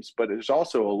games, but there's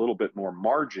also a little bit more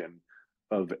margin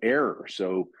of error.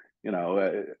 So,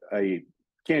 a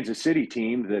Kansas City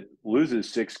team that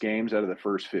loses 6 games out of the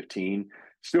first 15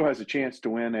 still has a chance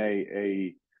to win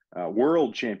a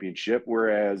world championship,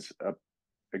 whereas a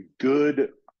good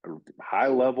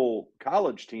high-level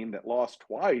college team that lost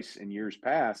twice in years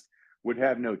past would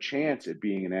have no chance at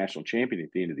being a national champion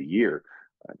at the end of the year.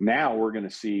 Now we're going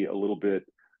to see a little bit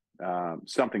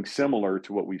something similar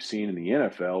to what we've seen in the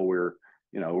NFL, where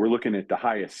we're looking at the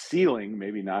highest ceiling,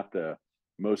 maybe not the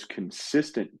most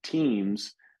consistent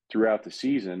teams throughout the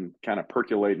season, kind of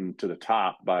percolating to the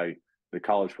top by the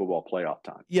college football playoff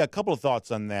time. Yeah, a couple of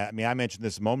thoughts on that. I mean, I mentioned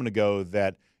this a moment ago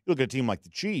that you look at a team like the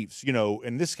Chiefs,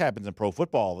 and this happens in pro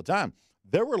football all the time.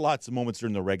 There were lots of moments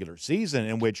during the regular season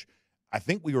in which I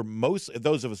think we were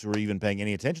those of us who were even paying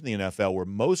any attention to the NFL were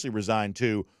mostly resigned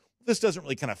to, this doesn't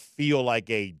really kind of feel like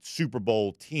a Super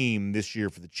Bowl team this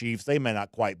year for the Chiefs. They may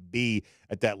not quite be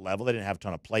at that level. They didn't have a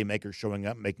ton of playmakers showing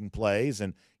up, making plays,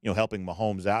 and helping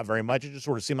Mahomes out very much. It just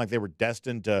sort of seemed like they were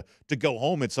destined to go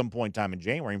home at some point in time in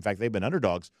January. In fact, they've been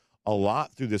underdogs a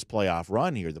lot through this playoff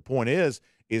run here. The point is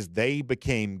they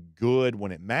became good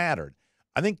when it mattered.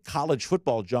 I think college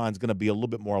football, John, is going to be a little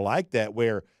bit more like that,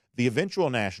 where the eventual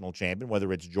national champion,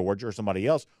 whether it's Georgia or somebody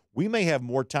else, we may have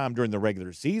more time during the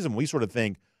regular season. We sort of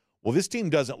think, well, this team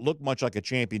doesn't look much like a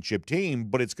championship team,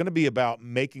 but it's going to be about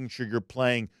making sure you're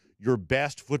playing your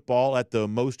best football at the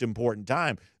most important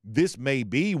time. This may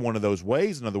be one of those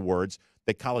ways, in other words,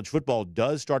 that college football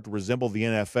does start to resemble the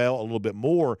NFL a little bit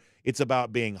more. It's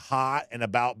about being hot and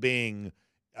about being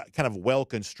kind of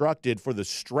well-constructed for the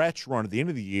stretch run at the end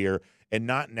of the year, and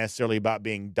not necessarily about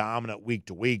being dominant week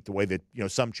to week the way that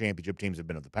some championship teams have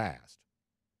been in the past.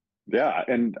 Yeah,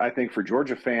 and I think for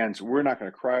Georgia fans, we're not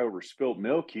going to cry over spilt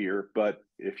milk here, but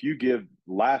if you give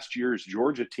last year's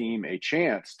Georgia team a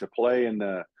chance to play in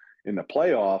the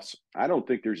playoffs, I don't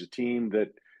think there's a team that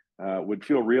would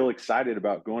feel real excited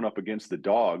about going up against the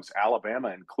Dogs, Alabama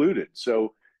included.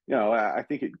 So, I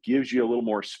think it gives you a little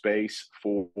more space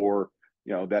for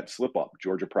that slip up.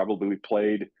 Georgia probably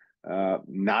played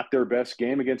not their best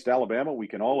game against Alabama. We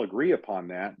can all agree upon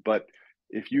that, but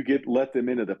if you let them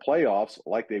into the playoffs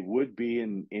like they would be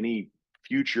in any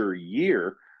future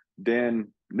year, then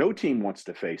no team wants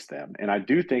to face them. And I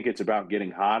do think it's about getting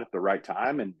hot at the right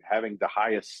time and having the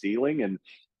highest ceiling. And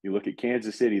you look at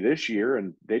Kansas City this year,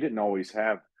 and they didn't always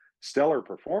have stellar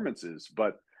performances,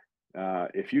 but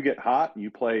if you get hot and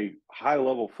you play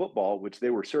high-level football, which they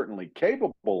were certainly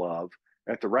capable of,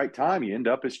 at the right time, you end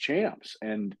up as champs.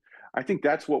 And I think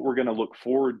that's what we're going to look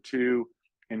forward to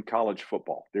in college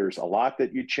football. There's a lot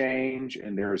that you change,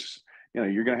 and there's,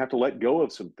 you're going to have to let go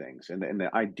of some things. And the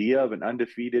idea of an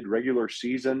undefeated regular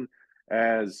season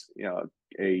as,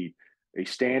 a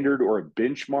standard or a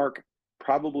benchmark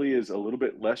probably is a little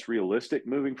bit less realistic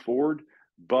moving forward,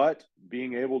 but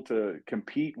being able to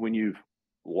compete when you've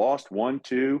lost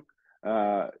 1-2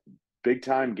 big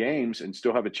time games and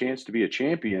still have a chance to be a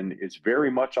champion is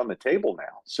very much on the table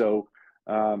now. So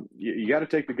you got to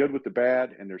take the good with the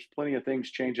bad, and there's plenty of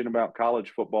things changing about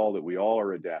college football that we all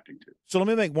are adapting to. So let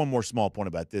me make one more small point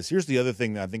about this. Here's the other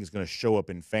thing that I think is going to show up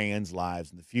in fans'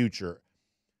 lives in the future.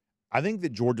 I think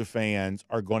that Georgia fans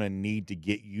are going to need to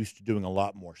get used to doing a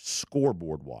lot more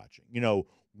scoreboard watching.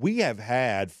 We have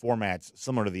had formats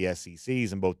similar to the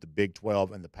SECs in both the Big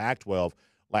 12 and the Pac-12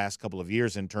 last couple of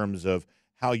years in terms of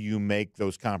how you make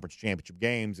those conference championship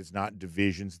games. It's not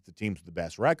divisions, it's the teams with the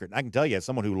best record. And I can tell you, as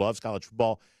someone who loves college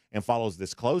football and follows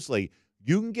this closely,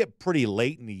 you can get pretty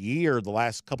late in the year, the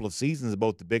last couple of seasons of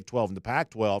both the Big 12 and the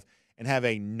Pac-12, and have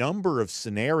a number of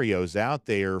scenarios out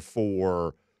there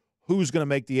for who's going to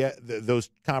make those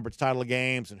conference title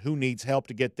games and who needs help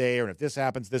to get there. And if this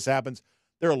happens, this happens.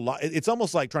 There are a lot. It's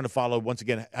almost like trying to follow, once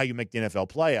again, how you make the NFL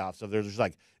playoffs. So there's just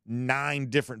like 9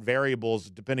 different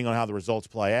variables depending on how the results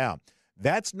play out.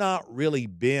 That's not really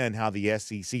been how the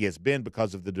SEC has been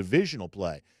because of the divisional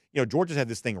play. Georgia's had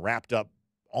this thing wrapped up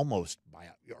almost by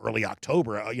early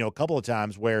October, a couple of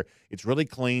times where it's really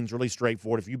clean, it's really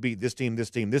straightforward. If you beat this team, this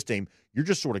team, this team, you're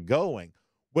just sort of going.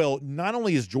 Well, not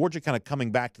only is Georgia kind of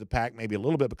coming back to the pack maybe a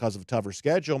little bit because of a tougher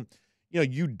schedule,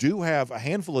 you do have a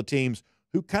handful of teams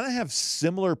who kind of have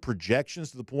similar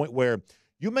projections to the point where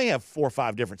you may have 4 or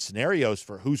 5 different scenarios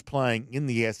for who's playing in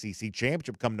the SEC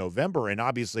championship come November, and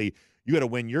obviously you got to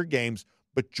win your games.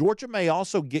 But Georgia may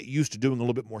also get used to doing a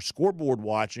little bit more scoreboard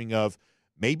watching of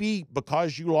maybe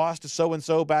because you lost to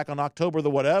so-and-so back on October the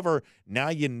whatever, now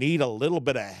you need a little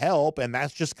bit of help, and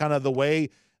that's just kind of the way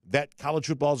that college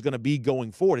football is going to be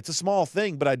going forward. It's a small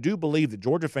thing, but I do believe that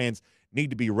Georgia fans need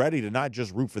to be ready to not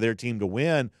just root for their team to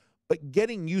win, but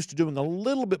getting used to doing a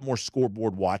little bit more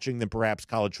scoreboard watching than perhaps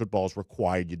college football has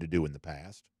required you to do in the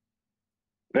past.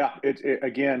 Yeah,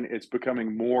 it's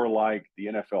becoming more like the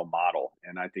NFL model.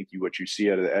 And I think what you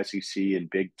see out of the SEC and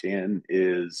Big Ten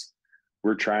is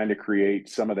we're trying to create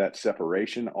some of that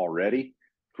separation already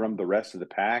from the rest of the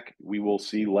pack. We will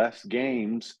see less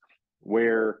games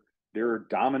where there are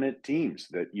dominant teams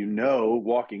that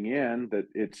walking in that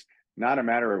it's not a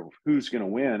matter of who's going to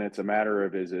win. It's a matter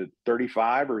of, is it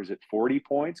 35 or is it 40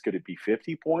 points? Could it be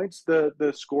 50 points,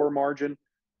 the score margin?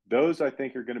 Those, I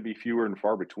think, are going to be fewer and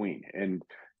far between. And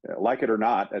like it or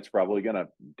not, that's probably going to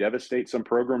devastate some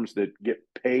programs that get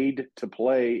paid to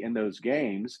play in those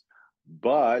games.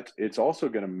 But it's also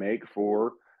going to make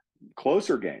for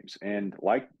closer games. And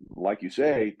like you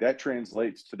say, that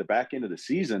translates to the back end of the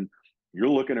season. You're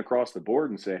looking across the board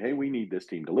and say, hey, we need this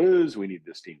team to lose. We need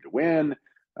this team to win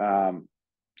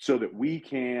so that we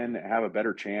can have a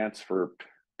better chance for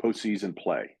postseason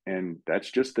play. And that's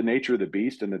just the nature of the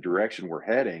beast and the direction we're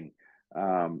heading.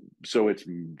 So it's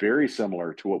very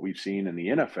similar to what we've seen in the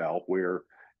NFL where,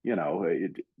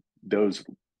 those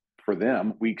for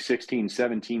them week 16,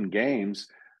 17 games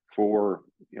for,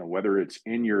 whether it's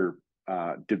in your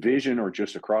division or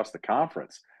just across the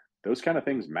conference, those kind of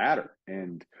things matter.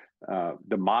 And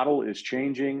the model is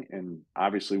changing, and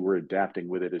obviously we're adapting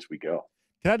with it as we go.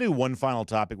 Can I do one final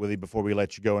topic with you before we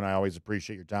let you go? And I always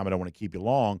appreciate your time. I don't want to keep you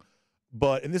long.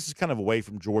 And this is kind of away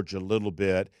from Georgia a little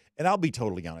bit. And I'll be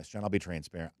totally honest, John. I'll be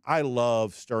transparent. I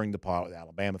love stirring the pot with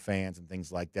Alabama fans and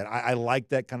things like that. I like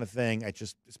that kind of thing. I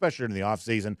just, especially in the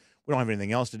offseason, we don't have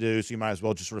anything else to do, so you might as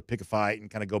well just sort of pick a fight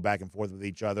and kind of go back and forth with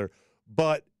each other.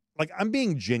 But, I'm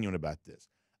being genuine about this.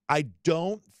 I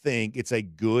don't think it's a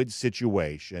good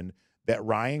situation that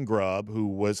Ryan Grubb, who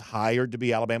was hired to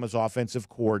be Alabama's offensive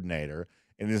coordinator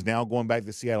and is now going back to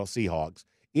the Seattle Seahawks,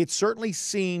 it certainly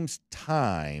seems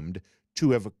timed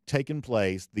to have taken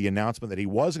place, the announcement that he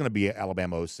was going to be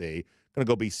Alabama OC, going to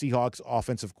go be Seahawks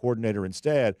offensive coordinator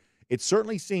instead. It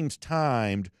certainly seems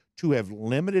timed to have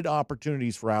limited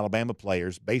opportunities for Alabama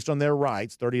players based on their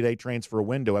rights, 30-day transfer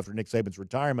window after Nick Saban's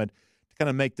retirement, to kind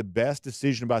of make the best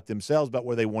decision about themselves about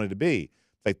where they wanted to be.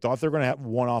 They thought they were going to have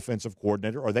one offensive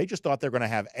coordinator, or they just thought they were going to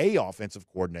have a offensive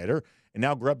coordinator, and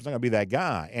now Grubb's not going to be that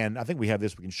guy. And I think we have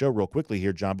this we can show real quickly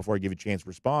here, John, before I give you a chance to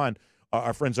respond.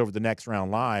 Our friends over at the Next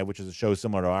Round Live, which is a show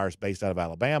similar to ours based out of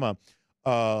Alabama,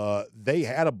 they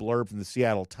had a blurb from the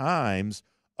Seattle Times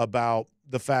about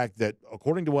the fact that,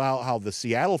 according to how the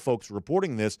Seattle folks are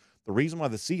reporting this, the reason why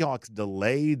the Seahawks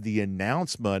delayed the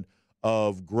announcement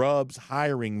of Grubb's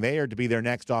hiring there to be their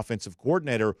next offensive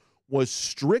coordinator was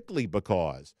strictly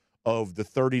because of the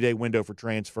 30-day window for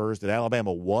transfers, that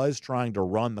Alabama was trying to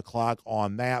run the clock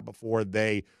on that before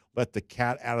they let the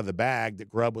cat out of the bag that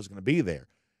Grubb was going to be there.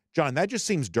 John, that just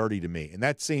seems dirty to me. And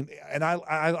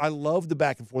I love the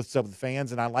back and forth stuff with the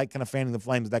fans, and I like kind of fanning the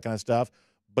flames, that kind of stuff.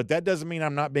 But that doesn't mean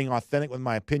I'm not being authentic with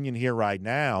my opinion here right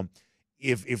now.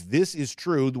 If this is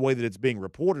true, the way that it's being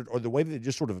reported, or the way that it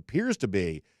just sort of appears to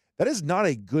be, that is not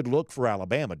a good look for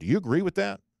Alabama. Do you agree with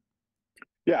that?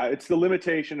 Yeah, it's the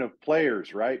limitation of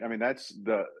players, right? I mean, that's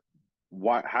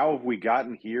how have we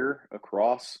gotten here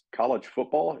across college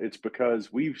football? It's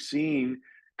because we've seen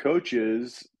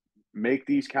coaches make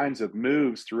these kinds of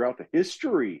moves throughout the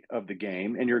history of the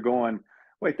game, and you're going,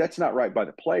 wait, that's not right by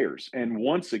the players. And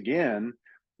once again,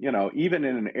 even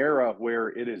in an era where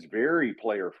it is very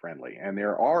player friendly and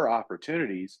there are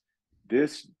opportunities,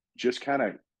 this just kind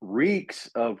of reeks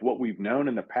of what we've known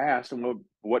in the past, and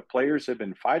what players have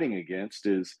been fighting against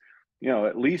is,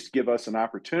 at least give us an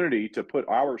opportunity to put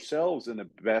ourselves in the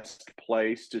best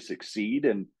place to succeed.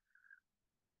 And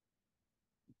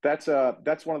that's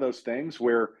one of those things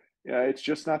where it's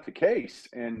just not the case.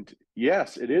 And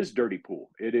yes, it is dirty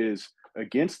pool. It is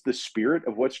against the spirit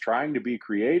of what's trying to be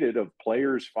created, of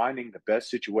players finding the best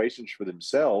situations for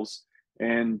themselves.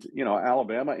 And,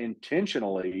 Alabama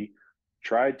intentionally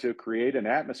tried to create an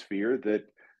atmosphere that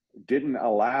didn't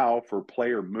allow for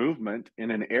player movement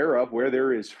in an era where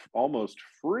there is almost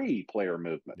free player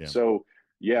movement. Yeah. So,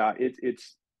 yeah,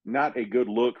 it's not a good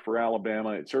look for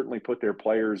Alabama. It certainly put their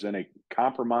players in a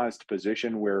compromised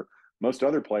position where most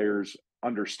other players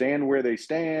understand where they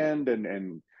stand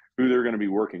and who they're going to be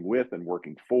working with and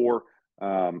working for.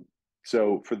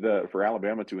 So for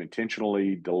Alabama to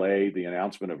intentionally delay the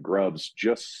announcement of Grubbs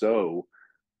just so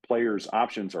players'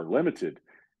 options are limited,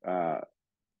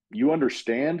 you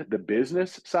understand the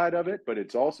business side of it, but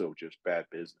it's also just bad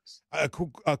business.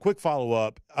 A quick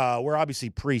follow-up. We're obviously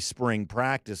pre-spring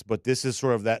practice, but this is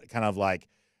sort of that kind of like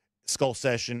skull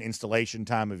session installation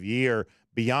time of year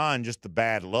beyond just the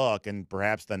bad luck and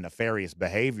perhaps the nefarious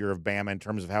behavior of Bama in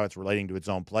terms of how it's relating to its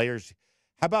own players.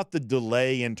 How about the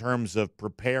delay in terms of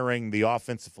preparing the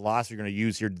offensive philosophy you're going to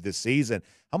use here this season?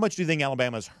 How much do you think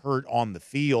Alabama's hurt on the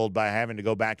field by having to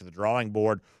go back to the drawing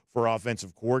board for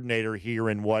offensive coordinator here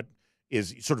in what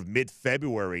is sort of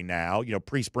mid-February now,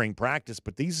 pre-spring practice?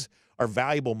 But these are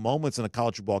valuable moments in a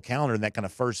college football calendar in that kind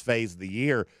of first phase of the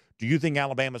year. Do you think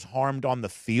Alabama's harmed on the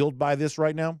field by this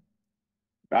right now?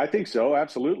 I think so,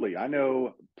 absolutely. I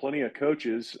know plenty of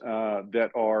coaches that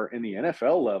are in the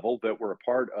NFL level that were a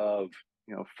part of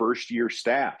first-year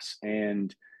staffs,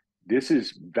 and this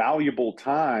is valuable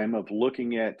time of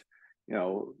looking at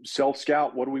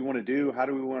self-scout. What do we want to do? How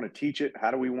do we want to teach it?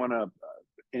 How do we want to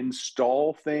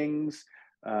install things?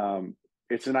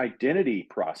 It's an identity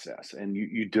process, and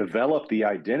you develop the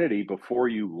identity before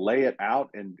you lay it out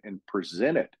and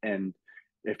present it. And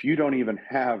if you don't even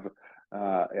have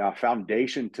a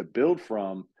foundation to build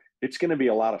from, it's going to be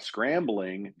a lot of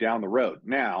scrambling down the road.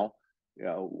 Now,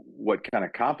 what kind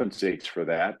of compensates for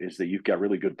that is that you've got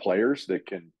really good players that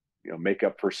can make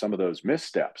up for some of those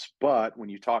missteps. But when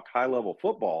you talk high-level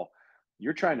football,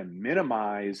 you're trying to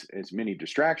minimize as many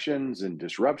distractions and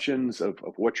disruptions of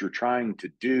what you're trying to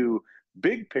do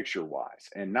big picture-wise,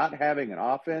 and not having an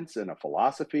offense and a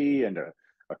philosophy and a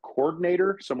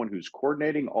coordinator, someone who's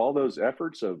coordinating all those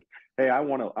efforts of, hey, I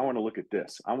want to look at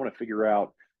this. I want to figure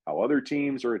out how other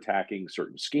teams are attacking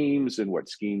certain schemes and what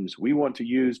schemes we want to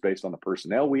use based on the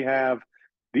personnel we have.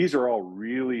 These are all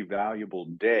really valuable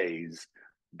days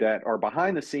that are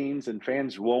behind the scenes, and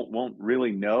fans won't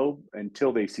really know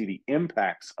until they see the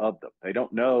impacts of them. They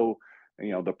don't know,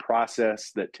 the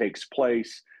process that takes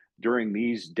place during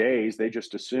these days. They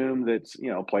just assume that,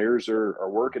 players are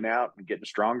working out and getting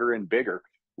stronger and bigger.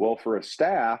 Well, for a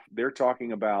staff, they're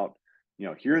talking about,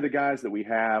 here are the guys that we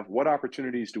have. What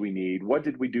opportunities do we need? What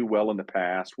did we do well in the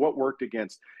past? What worked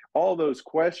against? All those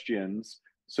questions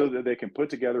so that they can put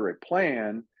together a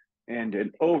plan and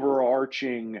an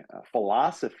overarching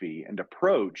philosophy and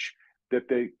approach that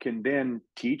they can then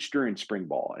teach during spring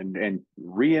ball and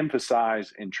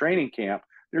reemphasize in training camp.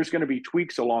 There's going to be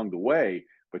tweaks along the way,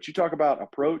 but you talk about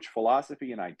approach,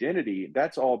 philosophy, and identity.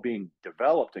 That's all being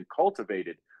developed and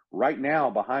cultivated right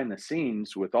now behind the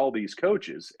scenes with all these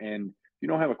coaches. And if you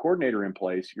don't have a coordinator in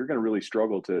place, you're going to really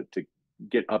struggle to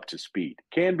get up to speed.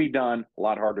 Can be done, a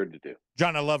lot harder to do.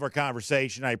 John, I love our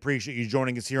conversation. I appreciate you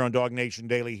joining us here on DawgNation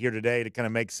Daily here today to kind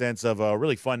of make sense of a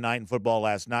really fun night in football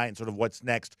last night and sort of what's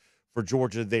next for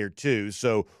Georgia there too.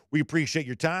 So we appreciate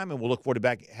your time, and we'll look forward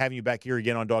to having you back here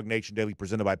again on DawgNation Daily,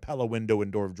 presented by Pella Window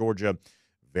and Door of Georgia,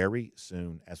 very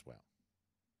soon as well.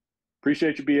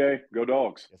 Appreciate you, BA. Go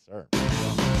Dogs. Yes, sir.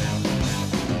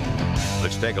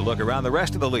 Let's take a look around the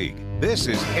rest of the league. This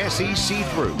is SEC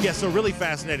Through. Yeah, so really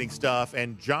fascinating stuff.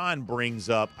 And John brings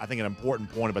up, I think, an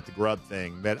important point about the Grubb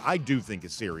thing that I do think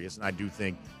is serious and I do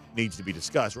think needs to be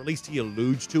discussed, or at least he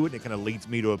alludes to it, and it kind of leads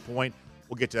me to a point.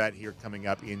 We'll get to that here coming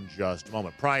up in just a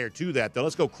moment. Prior to that, though,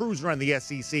 let's go cruise around the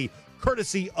SEC,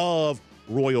 courtesy of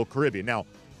Royal Caribbean. Now,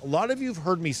 a lot of you have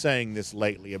heard me saying this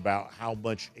lately about how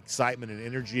much excitement and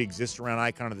energy exists around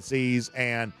Icon of the Seas,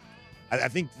 and I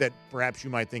think that perhaps you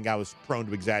might think I was prone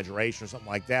to exaggeration or something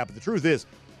like that, but the truth is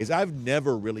I've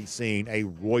never really seen a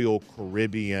Royal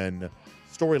Caribbean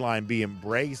storyline be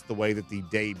embraced the way that the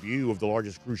debut of the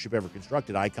largest cruise ship ever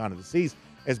constructed, Icon of the Seas,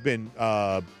 has been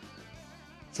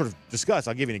sort of discussed.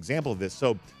 I'll give you an example of this.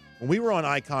 So when we were on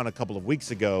Icon a couple of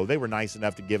weeks ago, they were nice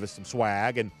enough to give us some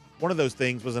swag, and one of those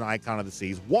things was an Icon of the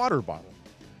Seas water bottle.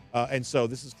 And so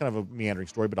this is kind of a meandering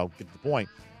story, but I'll get to the point.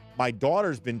 My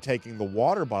daughter's been taking the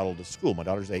water bottle to school. My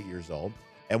daughter's 8 years old.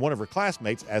 And one of her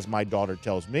classmates, as my daughter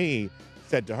tells me,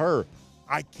 said to her,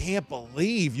 I can't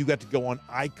believe you got to go on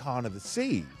Icon of the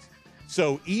Seas.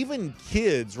 So even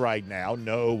kids right now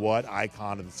know what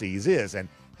Icon of the Seas is. And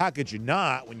how could you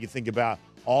not when you think about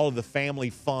all of the family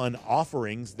fun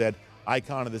offerings that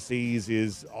Icon of the Seas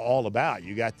is all about?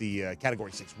 You got the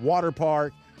Category 6 water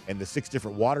park and the 6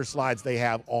 different water slides they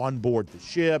have on board the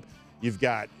ship. You've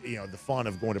got, the fun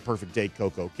of going to Perfect Day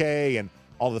Coco Cay and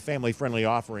all the family-friendly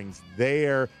offerings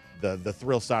there, the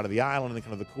thrill side of the island, and the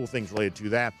kind of the cool things related to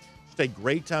that. Just a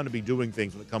great time to be doing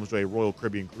things when it comes to a Royal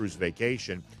Caribbean cruise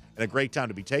vacation, and a great time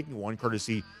to be taking one,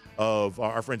 courtesy of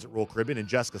our friends at Royal Caribbean and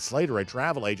Jessica Slater, a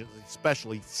travel agent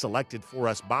especially selected for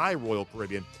us by Royal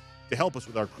Caribbean to help us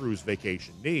with our cruise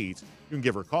vacation needs. You can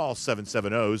give her a call,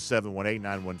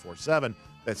 770-718-9147.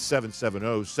 That's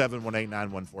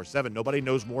 770-718-9147. Nobody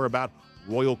knows more about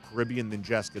Royal Caribbean than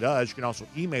Jessica does. You can also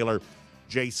email her,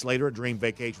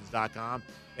 jslater@dreamvacations.com.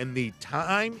 And the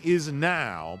time is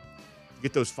now to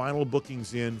get those final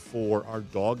bookings in for our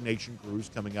DawgNation cruise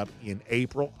coming up in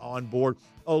April on board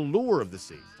Allure of the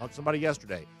Seas. Talked to somebody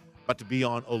yesterday about to be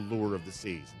on Allure of the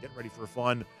Seas. Getting ready for a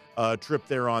fun trip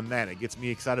there on that. It gets me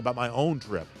excited about my own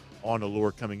trip on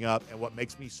Allure coming up. And what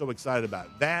makes me so excited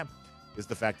about that is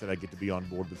the fact that I get to be on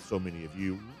board with so many of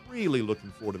you. Really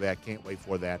looking forward to that. Can't wait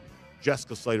for that.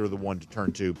 Jessica Slater, the one to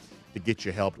turn to get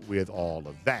you helped with all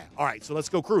of that. All right, so let's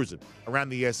go cruising around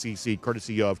the SEC,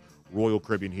 courtesy of Royal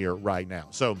Caribbean here right now.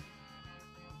 So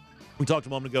we talked a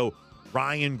moment ago,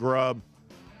 Ryan Grubb,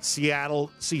 Seattle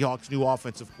Seahawks' new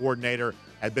offensive coordinator,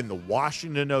 had been the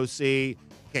Washington OC,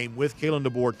 came with Kalen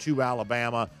DeBoer to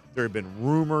Alabama. There had been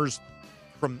rumors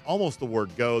from almost the word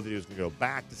go that he was going to go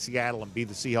back to Seattle and be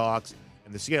the Seahawks.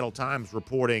 And the Seattle Times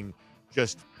reporting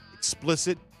just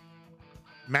explicit,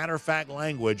 matter-of-fact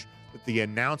language that the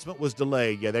announcement was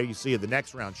delayed. Yeah, there you see it. The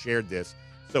Next Round shared this.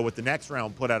 So what the Next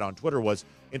Round put out on Twitter was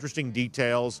interesting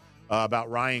details about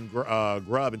Ryan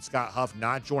Grubb and Scott Huff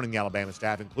not joining the Alabama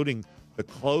staff, including the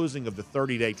closing of the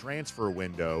 30-day transfer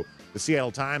window. The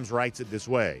Seattle Times writes it this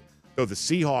way. Though the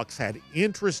Seahawks had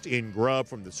interest in Grubb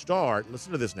from the start,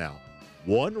 listen to this now,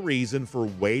 one reason for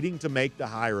waiting to make the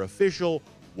hire official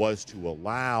was to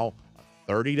allow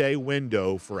a 30-day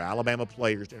window for Alabama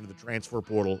players to enter the transfer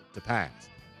portal to pass.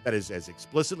 That is as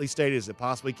explicitly stated as it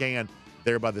possibly can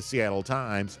there by the Seattle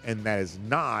Times, and that is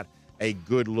not a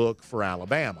good look for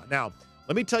Alabama. Now,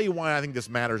 let me tell you why I think this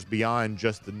matters beyond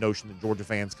just the notion that Georgia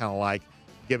fans kind of like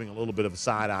giving a little bit of a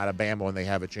side-eye to Bama when they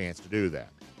have a chance to do that.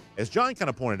 As John kind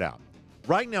of pointed out,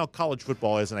 right now college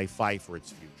football is in a fight for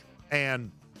its future.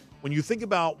 And when you think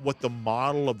about what the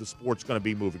model of the sport's going to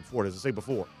be moving forward, as I say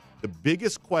before, the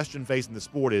biggest question facing the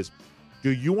sport is, do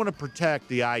you want to protect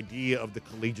the idea of the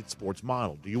collegiate sports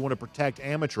model? Do you want to protect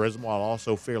amateurism while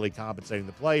also fairly compensating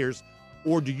the players?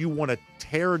 Or do you want to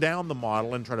tear down the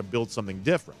model and try to build something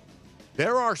different?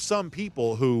 There are some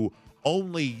people who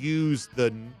only use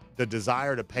the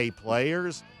desire to pay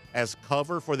players as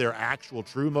cover for their actual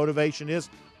true motivation is,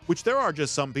 which there are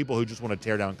just some people who just want to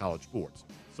tear down college sports.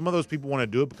 Some of those people want to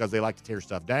do it because they like to tear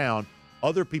stuff down.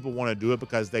 Other people want to do it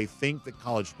because they think that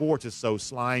college sports is so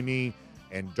slimy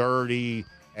and dirty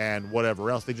and whatever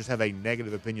else. They just have a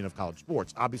negative opinion of college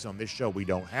sports. Obviously, on this show, we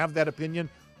don't have that opinion.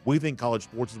 We think college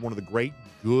sports is one of the great,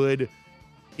 good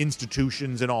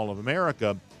institutions in all of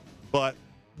America. But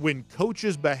when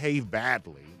coaches behave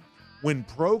badly, when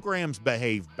programs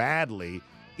behave badly,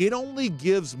 it only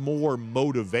gives more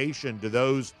motivation to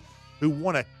those who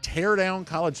want to tear down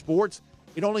college sports.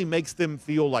 It only makes them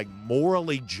feel like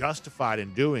morally justified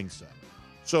in doing so.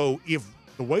 So if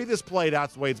the way this played out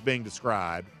is the way it's being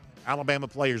described, Alabama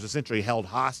players essentially held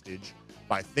hostage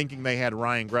by thinking they had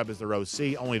Ryan Grubb as their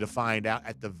OC, only to find out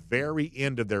at the very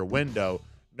end of their window,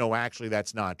 no, actually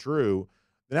that's not true,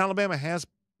 then Alabama has,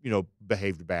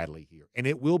 behaved badly here. And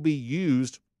it will be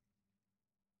used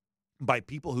by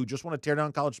people who just want to tear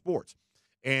down college sports.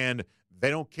 And they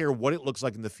don't care what it looks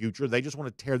like in the future. They just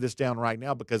want to tear this down right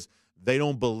now because they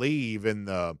don't believe in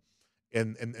the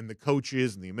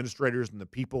coaches and the administrators and the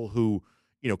people who,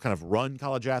 kind of run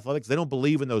college athletics. They don't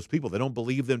believe in those people. They don't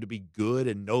believe them to be good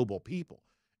and noble people.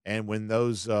 And when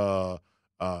those,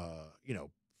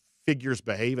 figures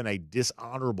behave in a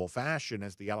dishonorable fashion,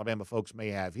 as the Alabama folks may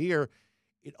have here,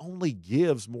 it only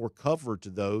gives more cover to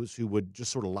those who would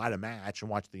just sort of light a match and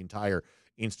watch the entire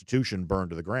institution burn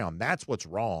to the ground. That's what's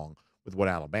wrong with what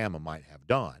Alabama might have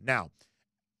done. Now,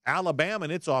 Alabama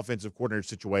and its offensive coordinator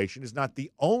situation is not the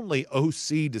only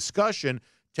OC discussion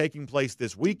taking place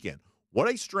this weekend. What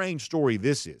a strange story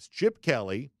this is. Chip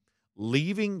Kelly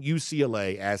leaving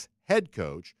UCLA as head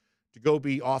coach to go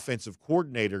be offensive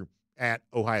coordinator at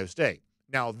Ohio State.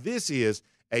 Now, this is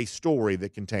a story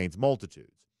that contains multitudes.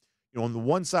 On the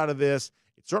one side of this,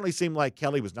 it certainly seemed like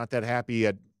Kelly was not that happy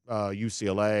at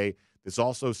UCLA. This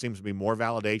also seems to be more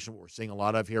validation of what we're seeing a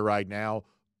lot of here right now.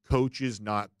 Coaches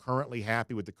not currently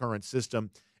happy with the current system.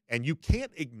 And you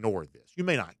can't ignore this. You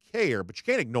may not care, but you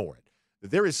can't ignore it.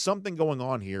 There is something going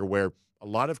on here where a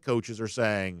lot of coaches are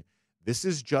saying, this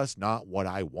is just not what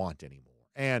I want anymore.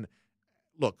 And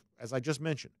look, as I just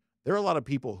mentioned, there are a lot of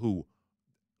people who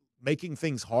making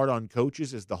things hard on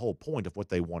coaches is the whole point of what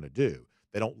they want to do.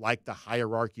 They don't like the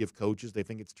hierarchy of coaches. They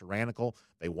think it's tyrannical.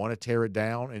 They want to tear it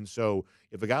down. And so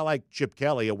if a guy like Chip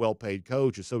Kelly, a well-paid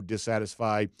coach, is so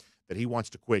dissatisfied that he wants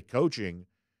to quit coaching,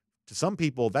 to some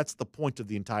people, that's the point of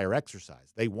the entire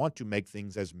exercise. They want to make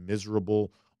things as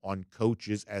miserable on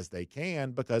coaches as they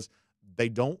can because they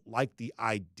don't like the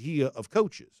idea of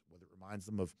coaches, whether it reminds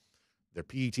them of their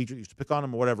PE teacher used to pick on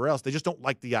them or whatever else. They just don't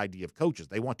like the idea of coaches.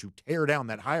 They want to tear down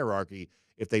that hierarchy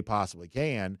if they possibly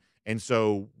can. And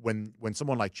so when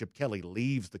someone like Chip Kelly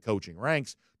leaves the coaching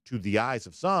ranks, to the eyes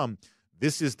of some,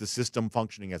 this is the system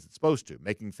functioning as it's supposed to,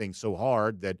 making things so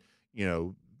hard that,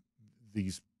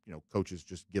 these, coaches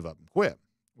just give up and quit,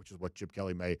 which is what Chip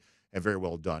Kelly may have very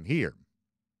well done here.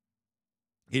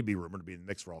 He'd be rumored to be in the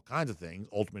mix for all kinds of things,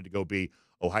 ultimately to go be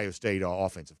Ohio State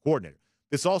offensive coordinator.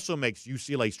 This also makes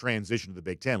UCLA's transition to the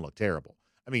Big Ten look terrible.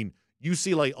 I mean,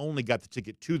 UCLA only got the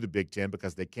ticket to the Big Ten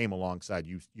because they came alongside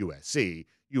USC.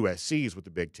 USC is what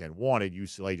the Big Ten wanted.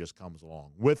 UCLA just comes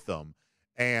along with them.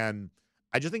 And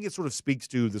I just think it sort of speaks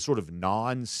to the sort of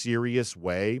non-serious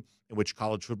way in which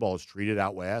college football is treated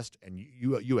out west. And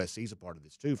USC is a part of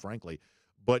this too, frankly.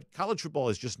 But college football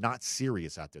is just not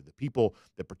serious out there. The people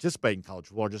that participate in college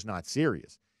football are just not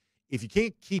serious. If you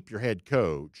can't keep your head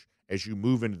coach as you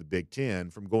move into the Big Ten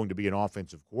from going to be an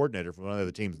offensive coordinator for one of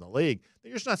the teams in the league, then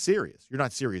you're just not serious. You're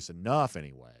not serious enough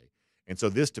anyway. And so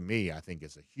this, to me, I think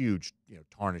is a huge,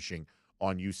 tarnishing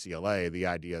on UCLA, the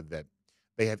idea that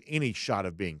they have any shot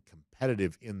of being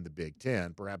competitive in the Big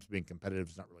Ten. Perhaps being competitive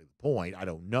is not really the point. I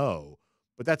don't know.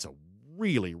 But that's a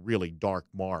really, really dark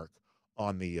mark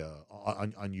on the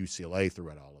on UCLA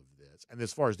throughout all of this. And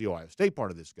as far as the Ohio State part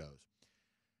of this goes,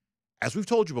 as we've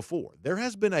told you before, there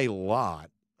has been a lot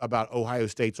about Ohio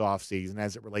State's offseason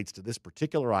as it relates to this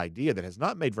particular idea that has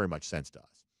not made very much sense to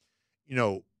us. I'm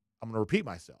going to repeat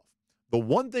myself. The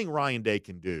one thing Ryan Day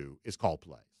can do is call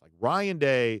plays. Like, Ryan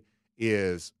Day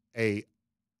is an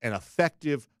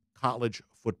effective college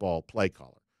football play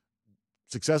caller.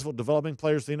 Successful developing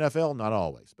players in the NFL? Not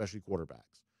always, especially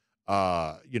quarterbacks.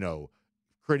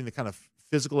 Creating the kind of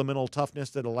physical and mental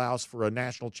toughness that allows for a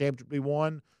national championship to be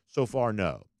won? So far,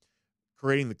 no.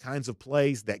 Creating the kinds of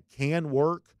plays that can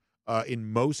work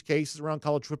in most cases around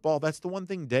college football, that's the one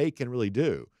thing Day can really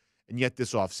do. And yet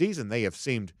this offseason, they have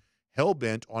seemed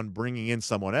hell-bent on bringing in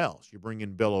someone else. You bring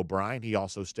in Bill O'Brien. He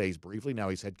also stays briefly. Now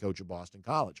he's head coach of Boston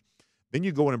College. Then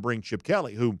you go in and bring Chip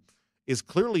Kelly, who is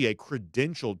clearly a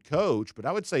credentialed coach, but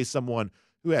I would say someone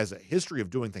who has a history of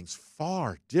doing things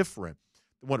far different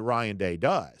than what Ryan Day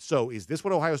does. So is this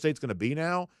what Ohio State's going to be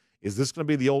now? Is this going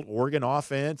to be the old Oregon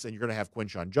offense, and you're going to have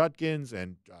Quinshon Judkins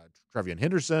and Trevion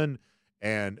Henderson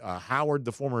and Howard,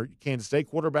 the former Kansas State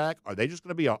quarterback? Are they just going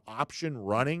to be an option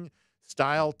running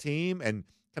style team and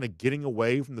kind of getting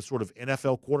away from the sort of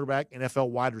NFL quarterback, NFL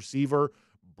wide receiver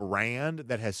brand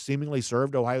that has seemingly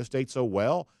served Ohio State so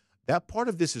well? That part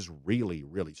of this is really,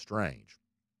 really strange.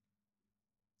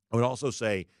 I would also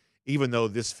say, even though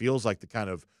this feels like the kind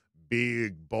of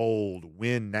big, bold,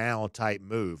 win-now type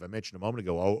move, I mentioned a moment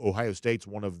ago, Ohio State's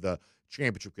one of the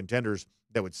championship contenders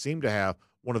that would seem to have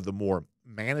one of the more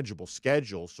manageable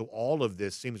schedules. So all of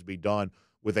this seems to be done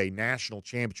with a national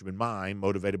championship in mind,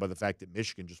 motivated by the fact that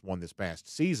Michigan just won this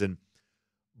past season.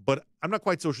 But I'm not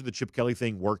quite so sure the Chip Kelly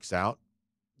thing works out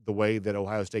the way that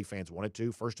Ohio State fans want it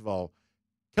to. First of all,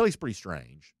 Kelly's pretty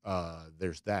strange.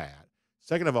 There's that.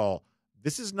 Second of all,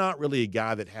 this is not really a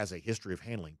guy that has a history of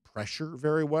handling pressure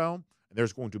very well, and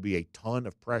there's going to be a ton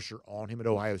of pressure on him at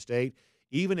Ohio State,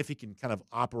 even if he can kind of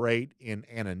operate in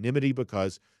anonymity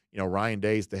because, Ryan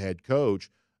Day's the head coach.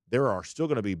 There are still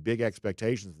going to be big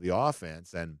expectations of the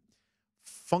offense, and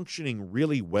functioning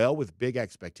really well with big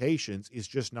expectations is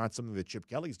just not something that Chip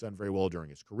Kelly's done very well during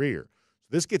his career. So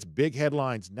this gets big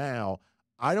headlines now.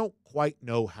 I don't quite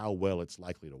know how well it's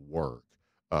likely to work,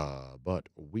 but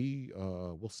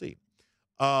we'll see.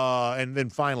 And then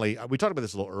finally, we talked about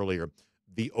this a little earlier,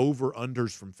 the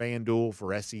over-unders from FanDuel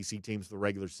for SEC teams for the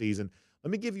regular season. Let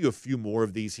me give you a few more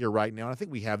of these here right now. And I think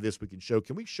we have this we can show.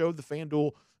 Can we show the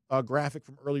FanDuel graphic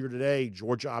from earlier today?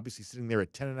 Georgia obviously sitting there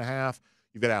at 10.5.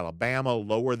 You've got Alabama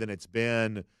lower than it's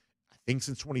been, I think,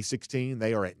 since 2016.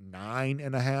 They are at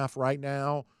 9.5 right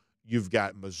now. You've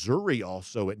got Missouri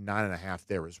also at 9.5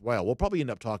 there as well. We'll probably end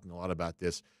up talking a lot about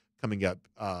this coming up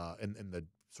in the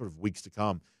sort of weeks to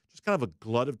come. Just kind of a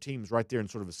glut of teams right there in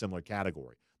sort of a similar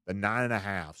category. The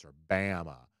 9.5s are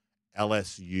Bama,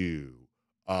 LSU,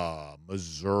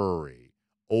 Missouri,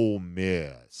 Ole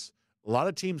Miss. A lot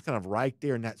of teams kind of right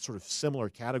there in that sort of similar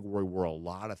category where a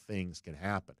lot of things can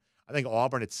happen. I think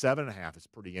Auburn at 7.5 is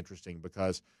pretty interesting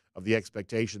because of the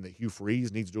expectation that Hugh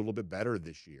Freeze needs to do a little bit better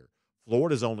this year.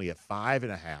 Florida's only at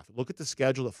 5.5. Look at the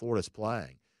schedule that Florida's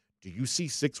playing. Do you see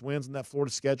 6 wins in that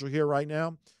Florida schedule here right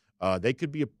now? They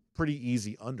could be a pretty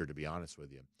easy under, to be honest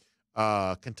with you.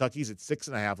 Kentucky's at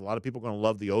 6.5. A lot of people are going to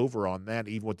love the over on that,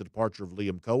 even with the departure of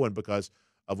Liam Cohen, because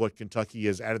of what Kentucky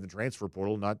has added in the transfer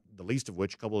portal, not the least of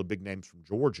which a couple of big names from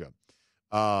Georgia.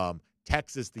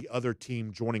 Texas, the other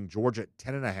team joining Georgia at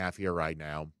 10.5 here right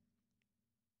now.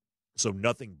 So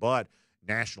nothing but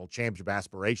national championship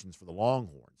aspirations for the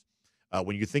Longhorns.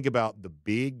 When you think about the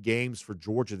big games for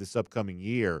Georgia this upcoming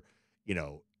year,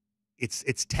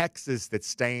 it's Texas that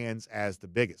stands as the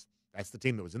biggest. That's the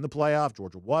team that was in the playoff.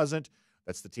 Georgia wasn't.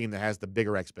 That's the team that has the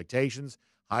bigger expectations,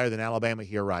 higher than Alabama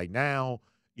here right now.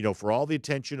 For all the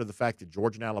attention of the fact that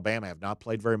Georgia and Alabama have not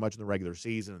played very much in the regular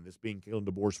season, and this being Kalen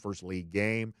DeBoer's first league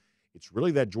game, it's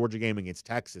really that Georgia game against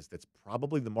Texas that's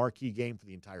probably the marquee game for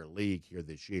the entire league here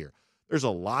this year. There's a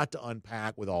lot to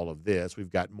unpack with all of this. We've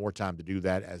got more time to do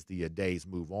that as the days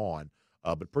move on,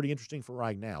 but pretty interesting for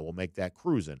right now. We'll make that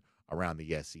cruising around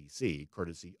the SEC,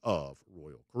 courtesy of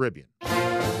Royal Caribbean.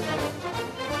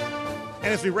 And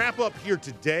as we wrap up here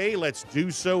today, let's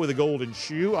do so with a golden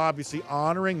shoe, obviously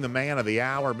honoring the man of the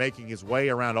hour, making his way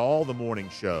around all the morning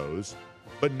shows.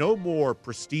 But no more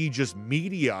prestigious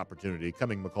media opportunity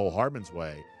coming Mecole Hardman's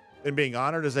way than being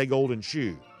honored as a golden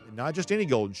shoe. And not just any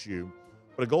golden shoe,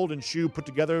 but a golden shoe put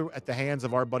together at the hands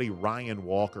of our buddy Ryan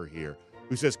Walker here,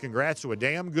 who says, congrats to a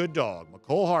damn good dog,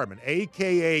 Mecole Hardman,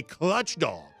 a.k.a. Clutch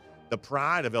Dog, the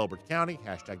pride of Elbert County,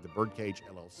 hashtag the Birdcage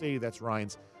LLC. That's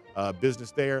Ryan's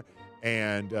business there.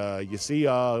 And you see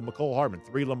Mecole Hardman,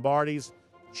 3 Lombardis,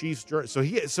 Chiefs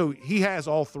jersey. So he has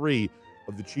all 3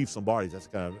 of the Chiefs Lombardis. That's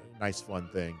kind of a nice, fun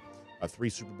thing. 3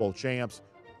 Super Bowl champs,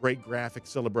 great graphic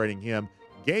celebrating him.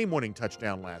 Game-winning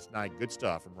touchdown last night. Good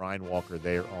stuff from Ryan Walker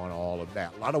there on all of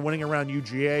that. A lot of winning around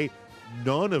UGA.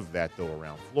 None of that, though,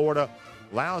 around Florida.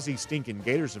 Lousy, stinking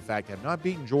Gators, in fact, have not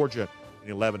beaten Georgia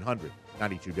in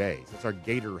 1,192 days. That's our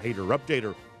Gator Hater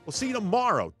Updater. We'll see you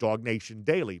tomorrow. DawgNation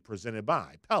Daily, presented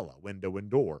by Pella Window and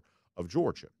Door of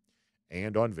Georgia,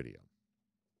 and on video.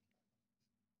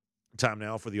 Time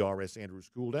now for the R.S. Andrews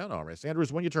Cool Down. R.S.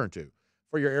 Andrews, when you turn to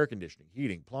for your air conditioning,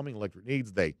 heating, plumbing, electric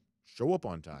needs, they show up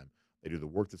on time. They do the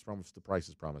work that's promised, the price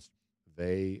is promised.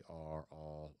 They are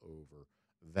all over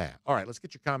that. All right, let's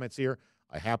get your comments here.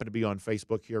 I happen to be on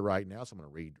Facebook here right now, so I'm going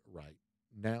to read right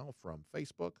now from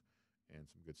Facebook and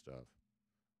some good stuff.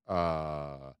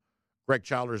 Greg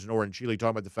Childers and Orange Chile talking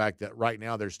about the fact that right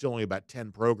now there's still only about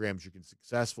 10 programs you can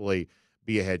successfully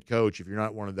be a head coach. If you're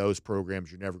not one of those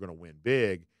programs, you're never going to win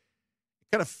big.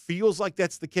 It kind of feels like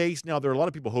that's the case. Now, there are a lot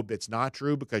of people who hope that's not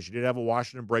true because you did have a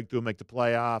Washington breakthrough make the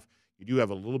playoff. You do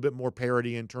have a little bit more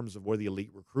parity in terms of where the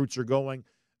elite recruits are going.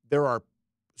 There are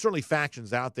certainly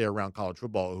factions out there around college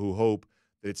football who hope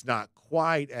that it's not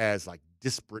quite as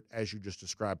disparate as you just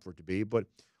described for it to be, but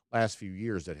last few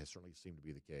years that has certainly seemed to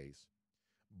be the case.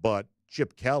 But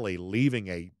Chip Kelly leaving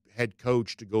a head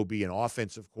coach to go be an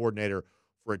offensive coordinator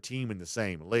for a team in the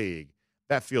same league,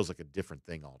 that feels like a different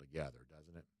thing altogether,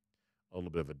 doesn't it? A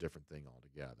little bit of a different thing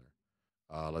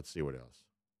altogether. Let's see what else.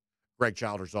 Greg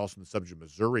Childers also on the subject of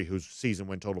Missouri, whose season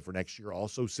win total for next year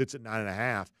also sits at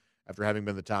 9.5 after having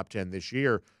been the top 10 this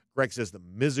year. Greg says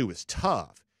that Mizzou is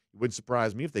tough. It wouldn't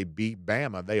surprise me if they beat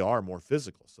Bama. They are more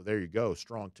physical. So there you go.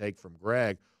 Strong take from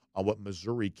Greg on what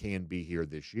Missouri can be here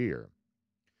this year.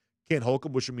 Kent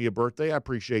Holcomb wishing me a birthday. I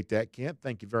appreciate that, Kent.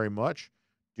 Thank you very much.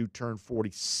 Do turn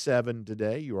 47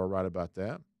 today. You are right about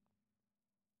that.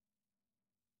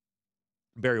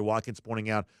 Barry Watkins pointing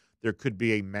out there could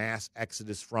be a mass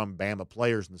exodus from Bama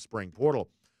players in the spring portal.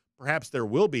 Perhaps there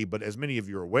will be, but as many of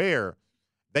you are aware,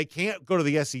 they can't go to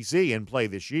the SEC and play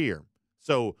this year.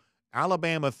 So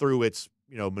Alabama, through its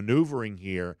maneuvering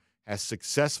here, has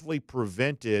successfully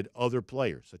prevented other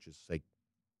players, such as, say,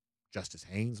 Justice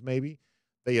Haynes maybe.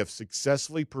 They have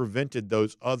successfully prevented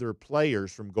those other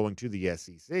players from going to the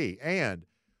SEC. And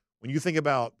when you think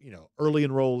about, early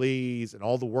enrollees and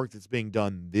all the work that's being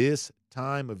done this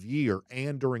time of year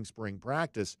and during spring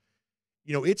practice,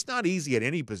 it's not easy at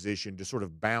any position to sort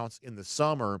of bounce in the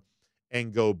summer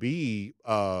and go be,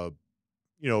 a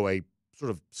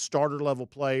sort of starter level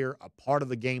player, a part of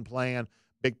the game plan,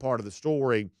 big part of the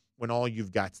story when all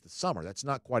you've got is the summer. That's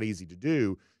not quite easy to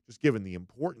do, just given the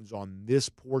importance on this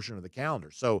portion of the calendar.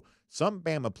 So some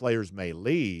Bama players may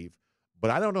leave,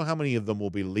 but I don't know how many of them will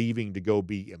be leaving to go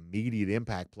be immediate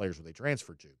impact players when they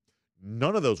transfer to.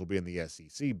 None of those will be in the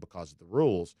SEC because of the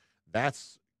rules.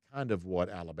 That's kind of what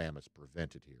Alabama's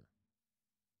prevented here.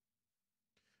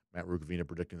 Matt Rukavina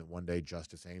predicting that one day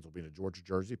Justice Haynes will be in a Georgia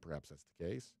jersey. Perhaps that's the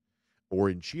case.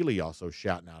 Oren Chile also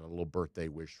shouting out a little birthday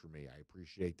wish for me. I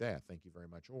appreciate that. Thank you very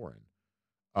much, Oren.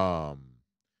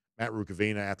 Matt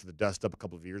Rukavina, after the dust up a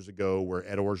couple of years ago where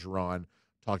Ed Orgeron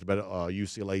talked about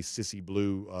UCLA sissy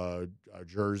blue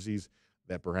jerseys,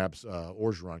 that perhaps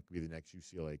Orgeron could be the next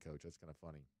UCLA coach. That's kind of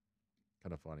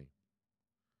funny.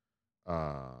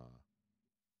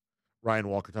 Ryan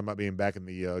Walker talking about being back in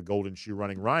the golden shoe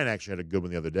running. Ryan actually had a good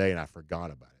one the other day, and I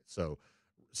forgot about it. So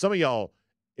some of y'all,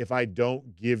 if I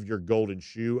don't give your golden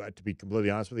shoe, to be completely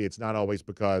honest with you, it's not always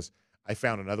because I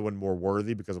found another one more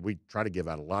worthy, because we try to give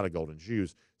out a lot of golden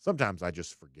shoes. Sometimes I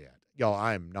just forget. Y'all,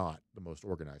 I am not the most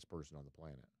organized person on the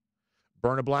planet.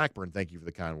 Berna Blackburn, thank you for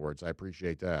the kind words. I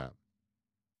appreciate that.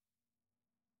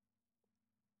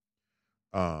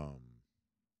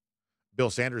 Bill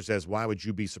Sanders says, why would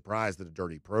you be surprised that a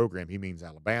dirty program, he means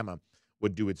Alabama,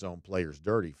 would do its own players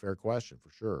dirty? Fair question for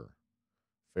sure.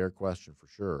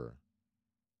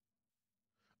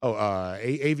 Oh,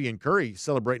 Avian Curry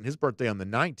celebrating his birthday on the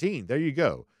 19th. There you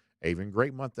go. Avian,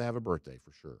 great month to have a birthday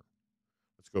for sure.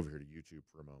 Let's go over here to YouTube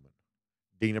for a moment.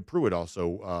 Dina Pruitt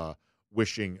also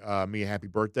wishing me a happy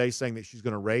birthday, saying that she's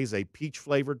going to raise a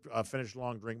peach-flavored finished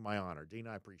long drink in my honor. Dina,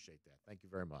 I appreciate that. Thank you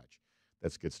very much.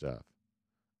 That's good stuff.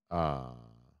 Let's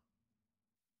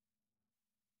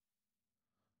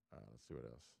see what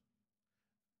else.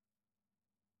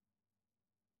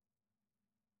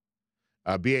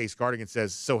 B.A. Scardigan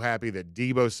says, so happy that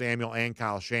Debo Samuel and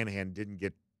Kyle Shanahan didn't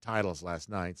get titles last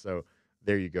night. So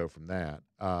there you go from that.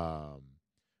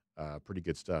 Pretty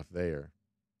good stuff there.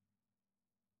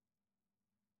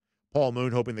 Paul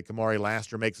Moon hoping that Kamari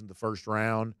Laster makes it the first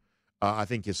round. I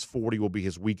think his 40 will be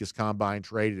his weakest combine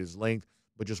trade at his length,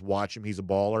 but just watch him. He's a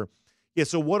baller. Yeah,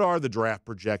 so what are the draft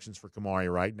projections for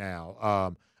Kamari right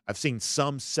now? I've seen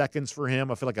some seconds for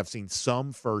him. I feel like I've seen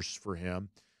some firsts for him.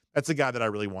 That's a guy that I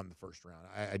really want in the first round.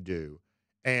 I do.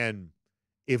 And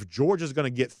if Georgia's going to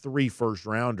get 3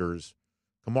 first-rounders,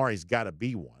 Kamari's got to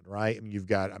be one, right? I mean, you've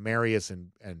got Amarius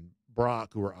and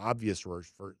Brock, who are obvious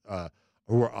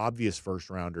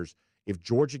first-rounders. If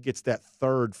Georgia gets that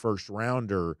 3rd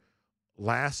first-rounder,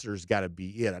 Laster's got to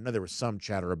be it. I know there was some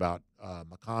chatter about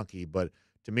McConkey, but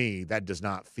to me, that does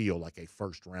not feel like a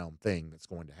first-round thing that's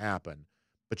going to happen.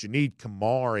 But you need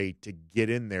Kamari to get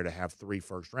in there to have 3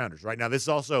 first-rounders. Right now, this is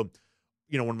also,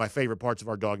 one of my favorite parts of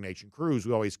our Dog Nation cruise.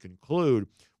 We always conclude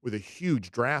with a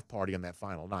huge draft party on that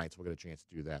final night, so we'll get a chance to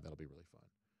do that. That'll be really fun.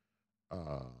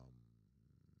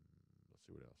 Let's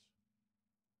see what else.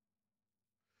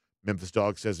 Memphis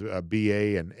Dog says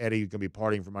B.A. and Eddie are going to be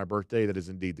partying for my birthday. That is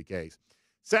indeed the case.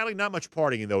 Sadly, not much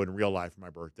partying, though, in real life for my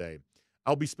birthday.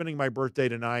 I'll be spending my birthday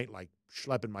tonight, like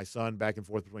schlepping my son back and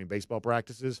forth between baseball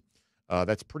practices.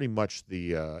 That's pretty much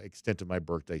the extent of my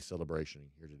birthday celebration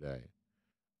here today.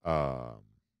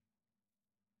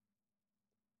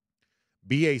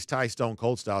 BA's Ty Stone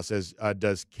Cold Style says,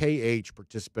 does KH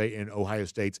participate in Ohio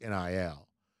State's NIL?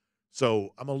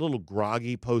 So I'm a little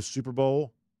groggy post-Super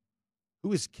Bowl.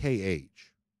 Who is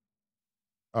KH?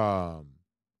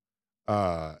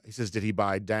 He says, did he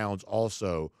buy Downs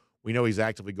also? We know he's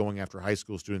actively going after high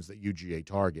school students that UGA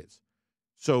targets.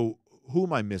 So who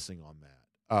am I missing on that?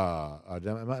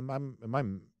 Am I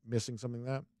missing something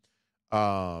that?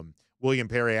 William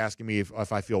Perry asking me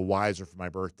if I feel wiser for my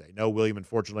birthday. No, William,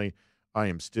 unfortunately, I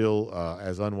am still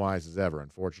as unwise as ever,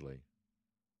 unfortunately.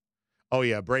 Oh,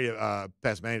 yeah, Brady,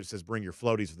 Pest Manager says bring your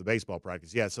floaties for the baseball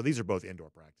practice. Yeah, so these are both indoor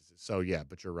practices. So, yeah,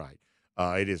 but you're right.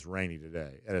 It is rainy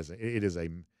today. It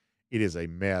is a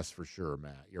mess for sure,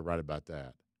 Matt. You're right about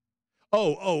that.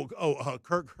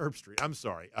 Kirk Herbstreit. I'm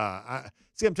sorry. I'm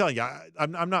telling you,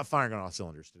 I'm not firing on all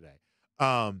cylinders today.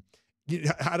 I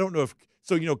don't know if –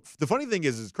 so, the funny thing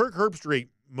is Kirk Herbstreit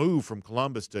moved from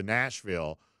Columbus to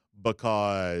Nashville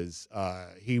because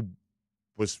he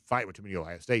was fighting with too many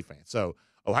Ohio State fans. So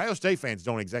Ohio State fans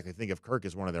don't exactly think of Kirk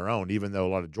as one of their own, even though a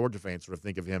lot of Georgia fans sort of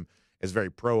think of him as very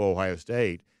pro-Ohio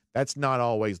State. That's not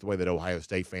always the way that Ohio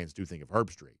State fans do think of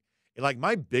Herbstreit. And, like,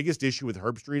 my biggest issue with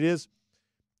Herbstreit is,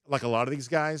 like a lot of these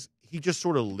guys, he just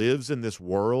sort of lives in this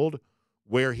world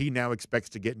where he now expects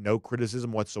to get no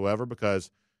criticism whatsoever because,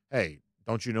 hey,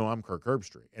 don't you know I'm Kirk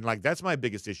Herbstreit? And, like, that's my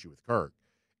biggest issue with Kirk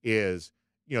is,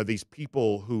 these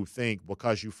people who think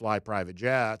because you fly private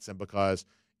jets and because,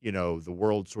 the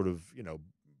world sort of,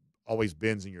 always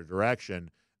bends in your direction,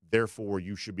 therefore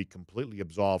you should be completely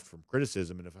absolved from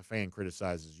criticism. And if a fan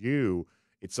criticizes you,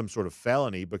 it's some sort of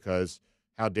felony because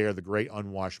how dare the great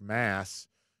unwashed mass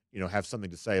have something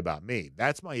to say about me.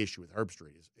 That's my issue with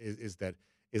Herbstreit is that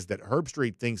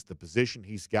Herbstreit thinks the position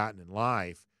he's gotten in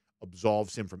life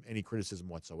absolves him from any criticism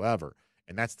whatsoever.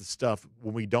 And that's the stuff,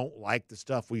 when we don't like the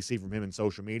stuff we see from him in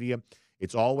social media,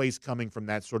 it's always coming from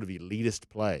that sort of elitist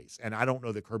place. And I don't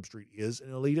know that Curb Street is an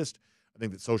elitist. I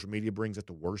think that social media brings out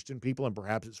the worst in people, and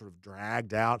perhaps it sort of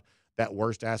dragged out that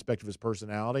worst aspect of his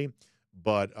personality.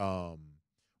 But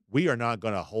we are not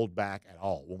going to hold back at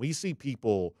all. When we see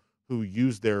people who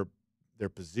use their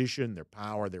position, their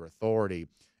power, their authority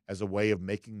as a way of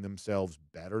making themselves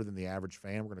better than the average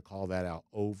fan, we're going to call that out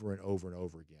over and over and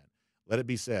over again. Let it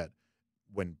be said,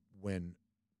 when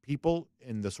people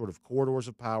in the sort of corridors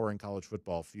of power in college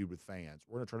football feud with fans,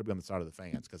 we're going to try to be on the side of the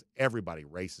fans, because everybody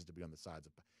races to be on the sides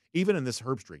of – even in this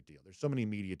Herb Street deal, there's so many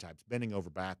media types bending over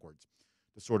backwards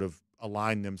to sort of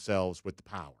align themselves with the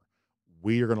power.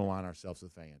 We are going to align ourselves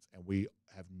with fans, and we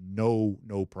have no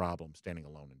problem standing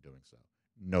alone in doing so.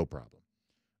 No problem.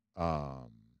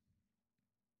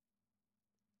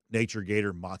 Nature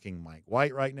Gator mocking Mike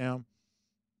White right now.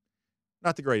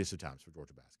 Not the greatest of times for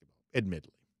Georgia basketball,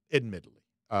 admittedly.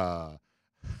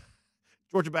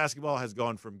 Georgia basketball has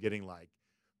gone from getting like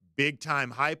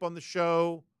big-time hype on the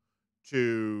show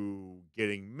to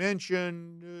getting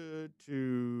mentioned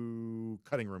to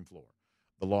cutting room floor.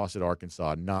 The loss at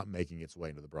Arkansas not making its way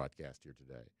into the broadcast here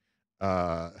today.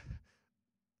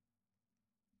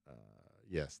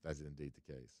 Yes, that's indeed the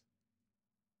case.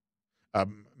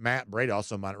 Matt Brady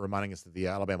also reminding us that the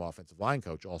Alabama offensive line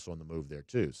coach also on the move there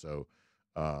too. So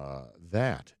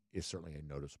that is certainly a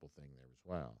noticeable thing there as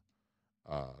well.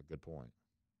 Good point.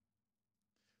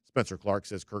 Spencer Clark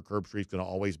says Kirk Herbstreit's going to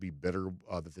always be bitter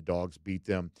that the Dogs beat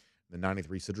them in the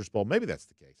 93 Citrus Bowl. Maybe that's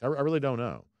the case. I really don't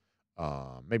know.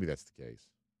 Maybe that's the case.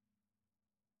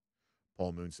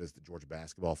 Paul Moon says that Georgia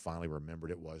basketball finally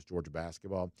remembered it was Georgia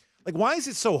basketball. Like, why is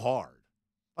it so hard?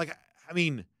 Like, I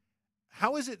mean,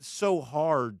 how is it so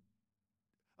hard?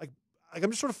 Like I'm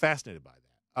just sort of fascinated by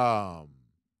that.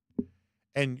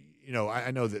 And, you know,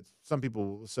 I know that some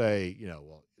people will say, you know,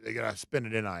 well, they got to spend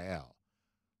it NIL.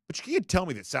 But you can't tell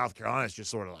me that South Carolina is just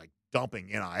sort of like dumping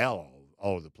NIL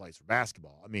all over the place for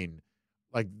basketball. I mean,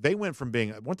 like they went from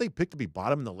being – weren't they picked to be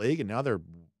bottom in the league, and now they're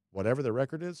whatever their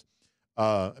record is?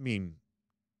 I mean,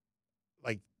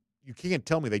 like you can't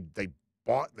tell me they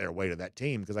bought their way to that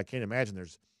team, because I can't imagine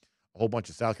there's a whole bunch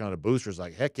of South Carolina boosters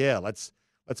like, heck yeah, let's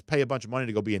pay a bunch of money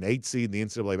to go be an 8 seed in the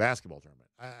NCAA basketball tournament.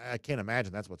 I can't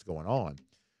imagine that's what's going on.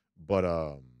 But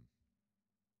I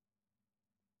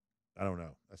don't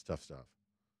know. That's tough stuff.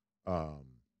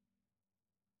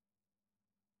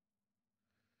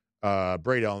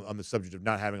 Brady on the subject of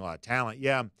not having a lot of talent.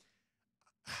 Yeah.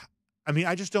 I mean,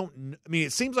 I just don't – I mean,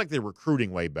 it seems like they're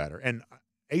recruiting way better. And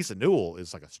Asa Newell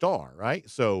is like a star, right?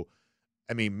 So,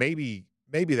 I mean, maybe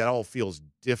that all feels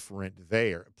different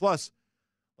there. Plus,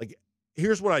 like,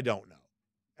 here's what I don't know.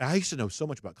 And I used to know so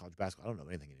much about college basketball. I don't know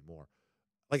anything anymore.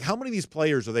 Like, how many of these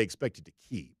players are they expected to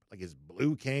keep? Like, is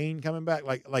Blue Kane coming back?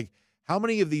 Like how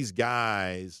many of these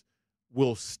guys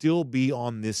will still be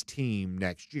on this team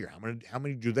next year? How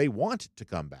many do they want to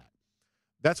come back?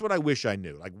 That's what I wish I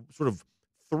knew. Like, sort of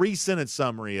 3-sentence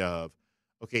summary of,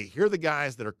 okay, here are the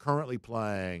guys that are currently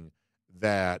playing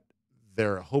that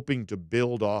they're hoping to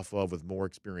build off of with more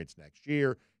experience next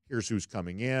year. Here's who's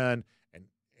coming in,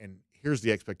 and here's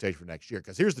the expectation for next year.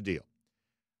 Because here's the deal.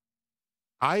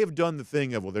 I have done the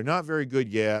thing of, well, they're not very good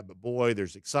yet, but boy,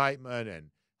 there's excitement, and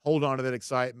hold on to that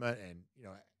excitement and, you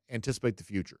know, anticipate the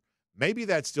future. Maybe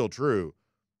that's still true,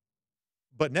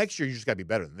 but next year you just got to be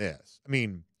better than this. I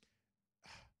mean,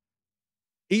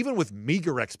 even with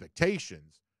meager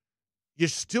expectations, you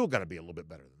still got to be a little bit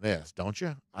better than this, don't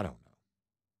you? I don't know.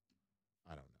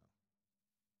 I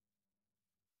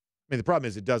mean, the problem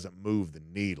is it doesn't move the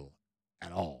needle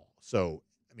at all. So,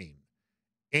 I mean,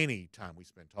 any time we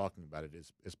spend talking about it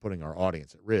is putting our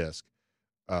audience at risk.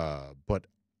 But,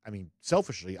 I mean,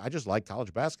 selfishly, I just like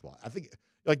college basketball. I think,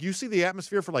 like, you see the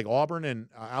atmosphere for, like, Auburn and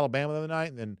Alabama the other night,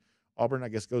 and then Auburn, I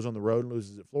guess, goes on the road and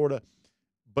loses at Florida.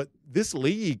 But this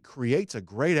league creates a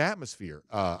great atmosphere.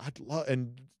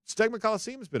 And Stegman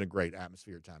Coliseum has been a great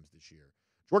atmosphere at times this year.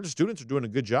 Georgia students are doing a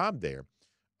good job there.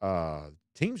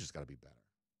 Teams just got to be better.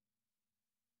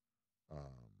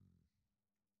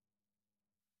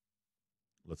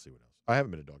 Let's see what else. I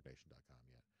haven't been to DawgNation.com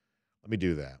yet. Let me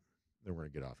do that. Then we're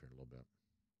going to get off here in a little bit.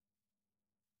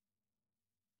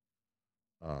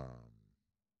 Let's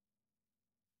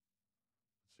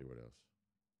see what else.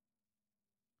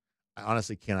 I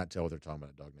honestly cannot tell what they're talking about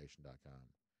at DawgNation.com.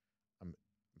 I'm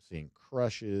seeing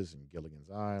crushes and Gilligan's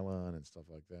Island and stuff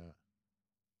like that.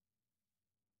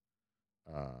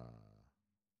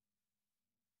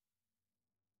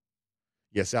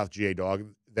 Yeah, South GA Dog.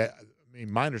 That, I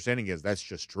mean, my understanding is that's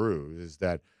just true. Is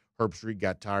that Herb Street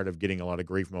got tired of getting a lot of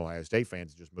grief from Ohio State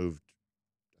fans and just moved.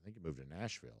 I think he moved to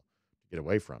Nashville to get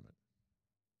away from it.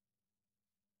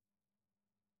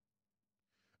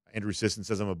 Andrew Sisson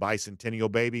says, I'm a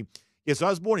bicentennial baby. Yeah, so I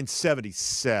was born in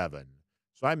 77.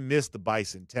 So I missed the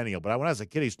bicentennial. But when I was a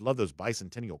kid, I used to love those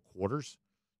bicentennial quarters.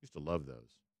 I used to love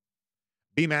those.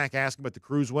 B-Mac asking about the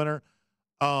cruise winner.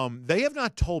 They have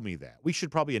not told me that. We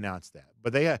should probably announce that.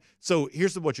 But they have. So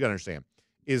here's what you got to understand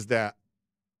is that,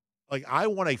 like, I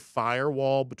want a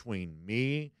firewall between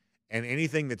me and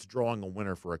anything that's drawing a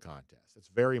winner for a contest. It's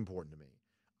very important to me.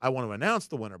 I want to announce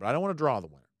the winner, but I don't want to draw the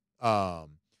winner.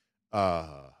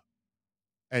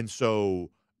 And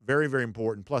so very, very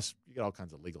important. Plus, you get all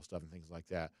kinds of legal stuff and things like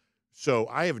that. So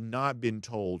I have not been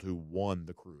told who won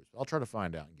the cruise. I'll try to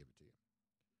find out and give it to you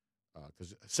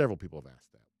because several people have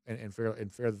asked that,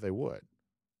 and fair that they would.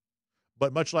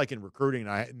 But much like in recruiting,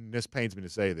 and this pains me to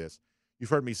say this, you've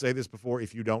heard me say this before,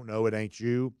 if you don't know, it ain't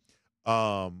you.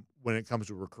 When it comes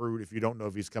to recruit, if you don't know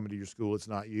if he's coming to your school, it's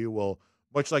not you. Well,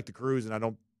 much like the cruise, and I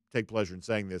don't take pleasure in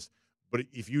saying this, but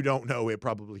if you don't know, it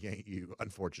probably ain't you,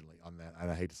 unfortunately, on that.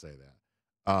 And I hate to say that.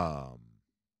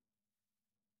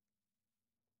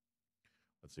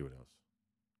 Let's see what else.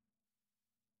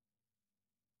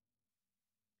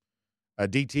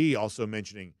 DT also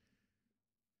mentioning,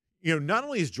 not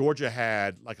only has Georgia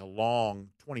had like a long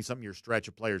 20-something year stretch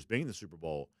of players being in the Super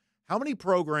Bowl, how many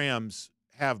programs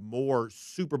have more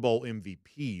Super Bowl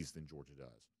MVPs than Georgia does?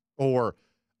 Or,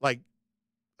 like,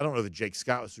 I don't know that Jake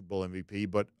Scott was Super Bowl MVP,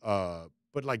 but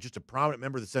like just a prominent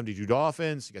member of the 72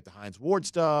 Dolphins. You got the Hines Ward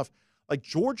stuff. Like,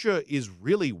 Georgia is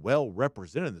really well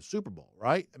represented in the Super Bowl,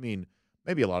 right? I mean,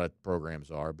 maybe a lot of programs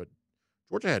are, but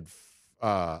Georgia had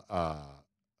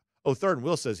Third and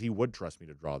Will says he would trust me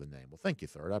to draw the name. Well, thank you,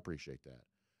 Third. I appreciate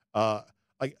that.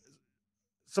 Like,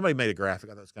 somebody made a graphic.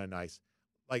 I thought it was kind of nice.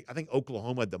 Like, I think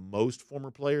Oklahoma had the most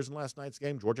former players in last night's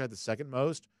game. Georgia had the second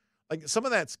most. Like, some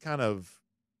of that's kind of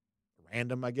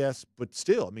random, I guess, but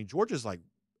still, I mean, Georgia's like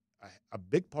a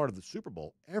big part of the Super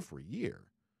Bowl every year.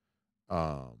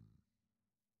 Let's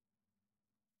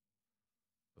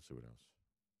see what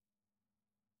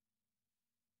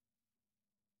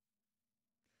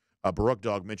else. Baruch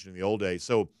Dog mentioned in the old days.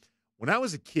 So when I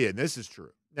was a kid, and this is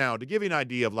true. Now, to give you an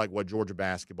idea of like what Georgia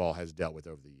basketball has dealt with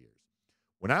over the years.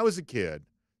 When I was a kid,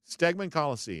 Stegman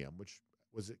Coliseum, which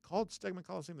was it called Stegman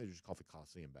Coliseum? They just called it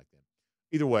Coliseum back then.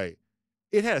 Either way,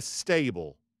 it had a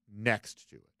stable next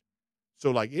to it.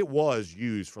 So like it was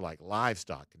used for like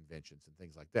livestock conventions and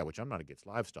things like that, which I'm not against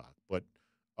livestock, but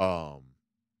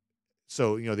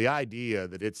so the idea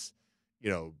that it's, I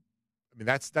mean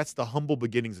that's the humble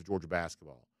beginnings of Georgia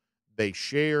basketball. They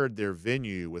shared their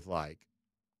venue with like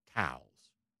cows,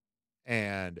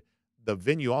 and the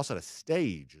venue also had a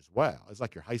stage as well. It's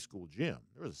like your high school gym.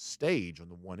 There was a stage on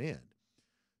the one end.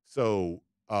 So,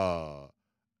 I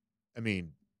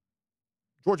mean,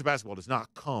 Georgia basketball does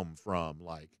not come from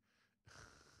like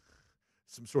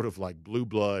some sort of like blue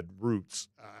blood roots.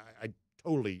 I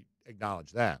totally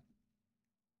acknowledge that.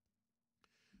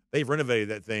 They've renovated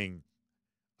that thing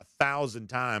 1,000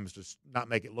 times to not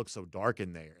make it look so dark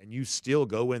in there, and you still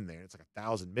go in there. It's like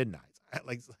 1,000 midnights.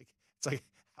 It's like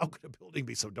how could a building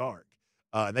be so dark?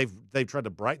 And they've tried to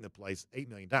brighten the place 8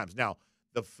 million times. Now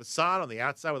the facade on the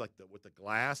outside with the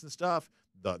glass and stuff,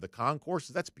 the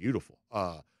concourses, that's beautiful.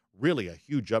 Really a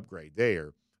huge upgrade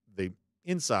there. The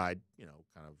inside,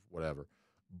 kind of whatever.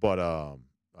 But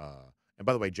and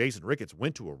by the way, Jason Ricketts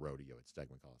went to a rodeo at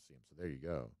Stegman Coliseum, so there you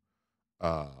go.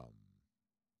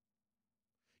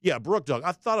 Yeah, Brooke Dog,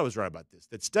 I thought I was right about this.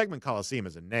 That Stegman Coliseum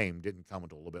as a name didn't come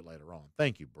until a little bit later on.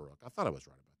 Thank you, Brooke. I thought I was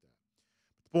right about that.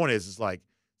 But the point is like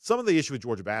some of the issue with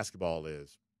Georgia basketball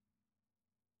is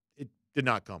it did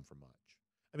not come from much.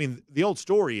 I mean, the old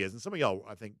story is, and some of y'all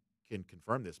I think can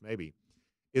confirm this maybe,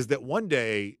 is that one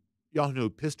day, y'all know who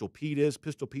Pistol Pete is,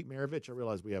 Pistol Pete Maravich. I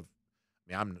realize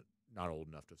I'm not old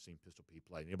enough to have seen Pistol Pete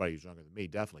play. Anybody who's younger than me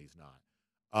definitely is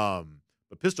not.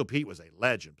 But Pistol Pete was a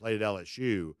legend, played at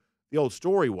LSU. The old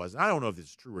story was, and I don't know if this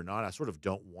is true or not. I sort of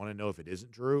don't want to know if it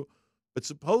isn't true. But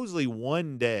supposedly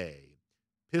one day,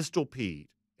 Pistol Pete,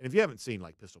 and if you haven't seen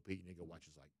like Pistol Pete, you need to go watch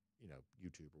his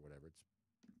YouTube or whatever.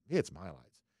 He had some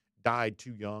highlights. Died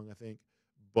too young, I think,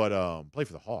 but played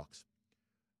for the Hawks.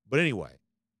 But anyway,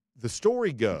 the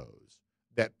story goes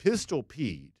that Pistol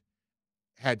Pete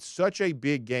had such a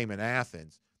big game in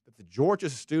Athens that the Georgia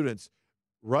students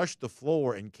rushed the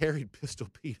floor and carried Pistol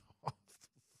Pete off the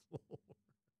floor.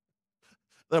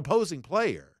 The opposing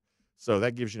player. So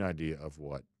that gives you an idea of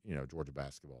what, Georgia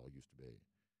basketball used to be.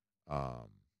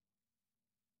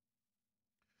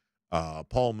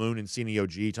 Paul Moon and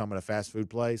CNEOG talking about a fast food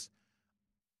place.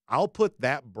 I'll put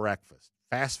that breakfast,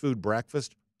 fast food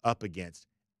breakfast, up against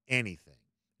anything.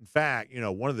 In fact,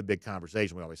 one of the big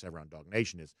conversations we always have around Dog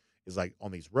Nation is like on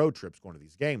these road trips going to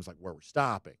these games, like where we're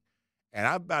stopping. And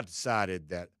I've about decided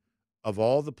that of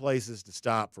all the places to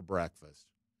stop for breakfast,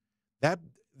 that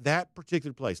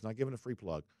particular place, not giving a free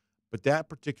plug, but that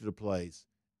particular place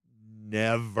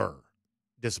never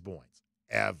disappoints,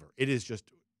 ever. It is just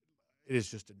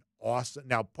an awesome.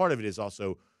 Now, part of it is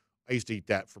also, I used to eat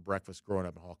that for breakfast growing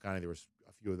up in Hall County. There was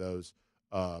a few of those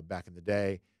back in the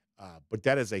day. But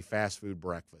that is a fast food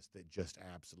breakfast that just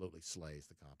absolutely slays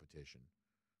the competition.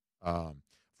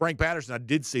 Frank Patterson, I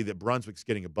did see that Brunswick's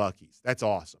getting a Buc-ee's. That's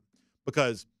awesome.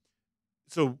 Because,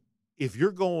 so if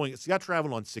you're going, see, I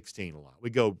travel on 16 a lot. We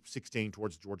go 16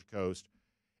 towards the Georgia coast.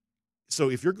 So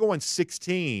if you're going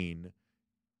 16,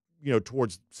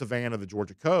 towards Savannah, the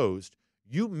Georgia coast,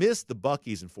 you miss the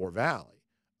Buc-ee's in Fort Valley,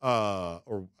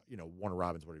 or, Warner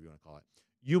Robins, whatever you want to call it.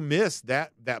 You miss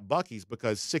that Buc-ee's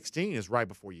because 16 is right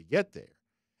before you get there.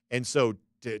 And so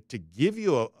to give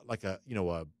you a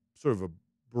sort of a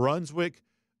Brunswick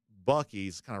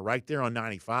Buc-ee's kind of right there on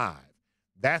 95,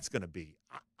 that's going to be,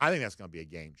 I think that's going to be a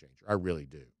game changer. I really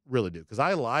do. Really do. Because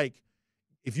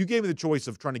if you gave me the choice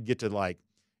of trying to get to like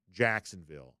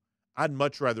Jacksonville, I'd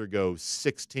much rather go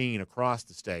 16 across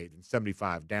the state than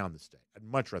 75 down the state. I'd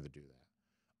much rather do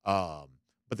that.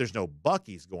 But there's no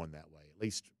Buc-ee's going that way, at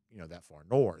least, that far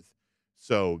north.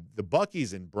 So the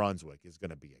Buc-ee's in Brunswick is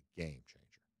going to be a game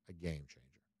changer.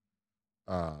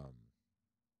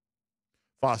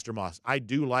 Foster Moss, I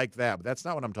do like that, but that's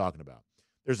not what I'm talking about.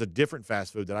 There's a different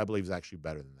fast food that I believe is actually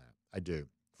better than that. I do.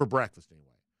 For breakfast, anyway.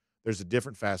 There's a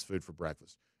different fast food for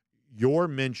breakfast. Your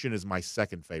mention is my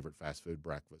second favorite fast food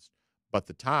breakfast. But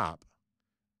the top,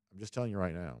 I'm just telling you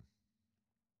right now.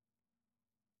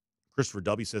 Christopher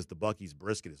W. says the Buc-ee's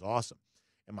brisket is awesome.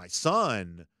 And my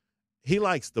son, he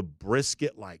likes the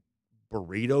brisket like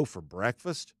burrito for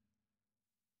breakfast.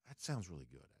 That sounds really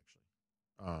good,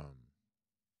 actually.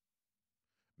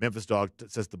 Memphis Dog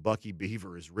says the Buc-ee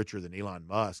Beaver is richer than Elon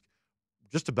Musk.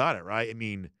 Just about it, right? I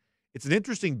mean, it's an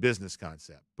interesting business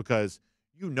concept because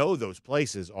those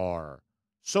places are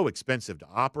so expensive to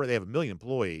operate. They have 1 million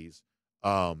employees.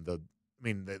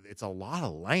 It's a lot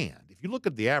of land. If you look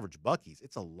at the average Buc-ee's,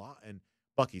 it's a lot. And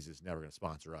Buc-ee's is never going to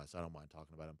sponsor us. I don't mind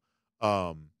talking about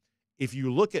them. If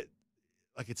you look at,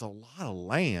 it's a lot of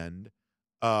land.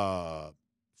 So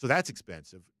that's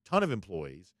expensive. Ton of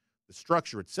employees. The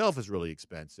structure itself is really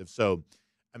expensive. So,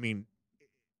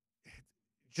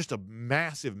 just a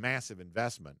massive, massive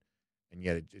investment. And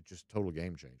yet it's just a total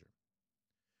game changer.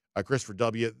 Christopher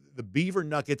W., the beaver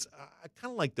nuggets, I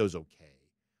kind of like those okay.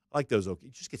 I like those okay.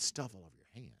 You just get stuff all over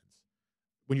your hands.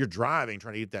 When you're driving,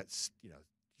 trying to eat that, just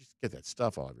get that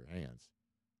stuff all over your hands.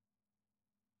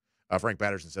 Frank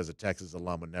Patterson says a Texas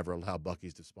alum would never allow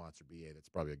Buc-ee's to sponsor BA. That's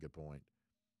probably a good point.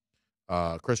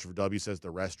 Christopher W. says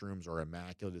the restrooms are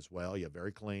immaculate as well. Yeah,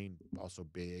 very clean, also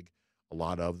big. A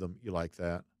lot of them. You like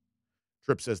that.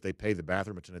 Tripp says they pay the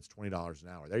bathroom attendants $20 an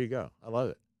hour. There you go. I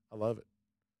love it.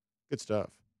 Good stuff.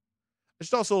 I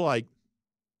just also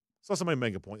saw somebody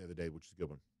make a point the other day, which is a good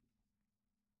one.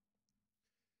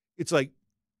 It's like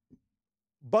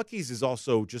Buc-ee's is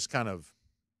also just kind of,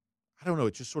 I don't know,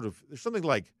 it's just sort of, there's something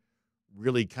like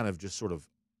really kind of just sort of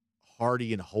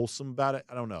hearty and wholesome about it.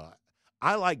 I don't know.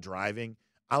 I like driving.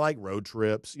 I like road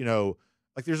trips.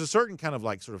 There's a certain kind of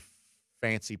like sort of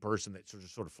fancy person that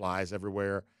sort of flies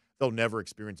everywhere. They'll never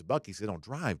experience a Buc-ee's. They don't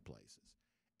drive places.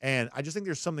 And I just think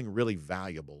there's something really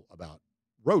valuable about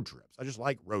road trips. I just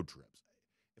like road trips.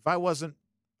 If I wasn't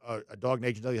a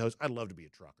DawgNation Daily host, I'd love to be a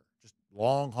trucker, just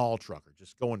long-haul trucker,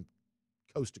 just going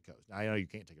coast to coast. Now, I know you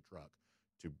can't take a truck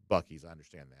to Buc-ee's. I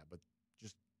understand that, but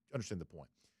just understand the point.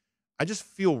 I just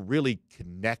feel really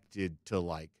connected to,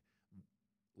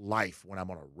 life when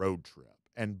I'm on a road trip,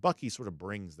 and Buc-ee's sort of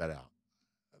brings that out.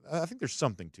 I think there's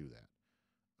something to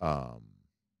that.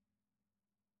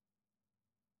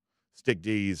 Stick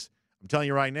D's, I'm telling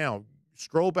you right now,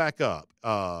 scroll back up.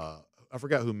 I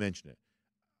forgot who mentioned it.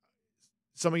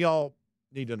 Some of y'all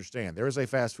need to understand there is a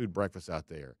fast food breakfast out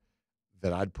there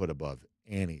that I'd put above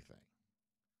anything.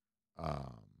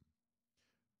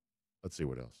 Let's see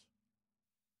what else.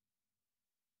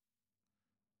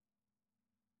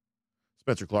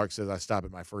 Spencer Clark says, I stop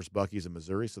at my first Buc-ee's in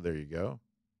Missouri, so there you go.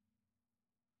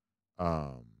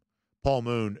 Paul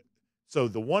Moon, so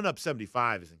the one up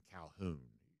 75 is in Calhoun.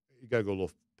 You got to go a little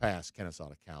past Kennesaw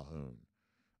to Calhoun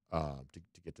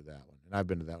to get to that one. And I've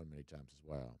been to that one many times as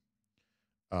well.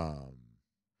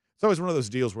 It's always one of those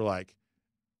deals where,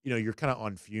 you're kind of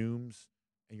on fumes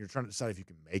and you're trying to decide if you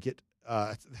can make it.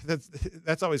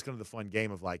 That's always kind of the fun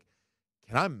game of,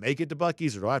 Can I make it to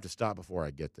Buc-ee's, or do I have to stop before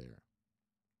I get there?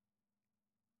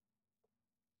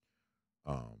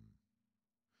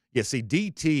 Yeah, see,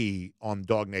 DT on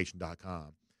DawgNation.com.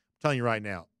 I'm telling you right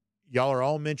now, y'all are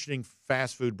all mentioning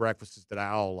fast food breakfasts that I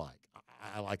all like.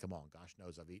 I like them all. Gosh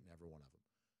knows I've eaten every one of them.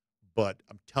 But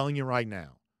I'm telling you right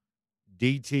now,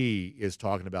 DT is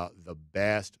talking about the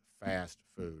best fast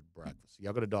food breakfast.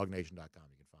 Y'all go to DawgNation.com.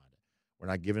 You can find it. We're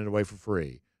not giving it away for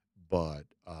free, but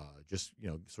just,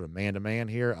 sort of man-to-man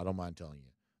here, I don't mind telling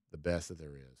you, the best that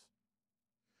there is.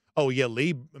 Oh, yeah,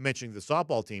 Lee mentioning the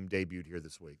softball team debuted here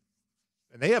this week.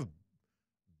 And they have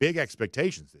big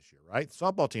expectations this year, right? The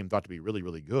softball team thought to be really,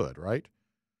 really good, right?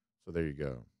 So there you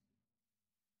go.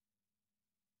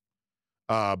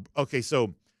 Okay,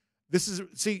 so this is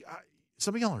 – see,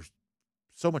 some of y'all are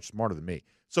so much smarter than me.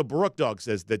 So Baruch Dog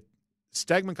says that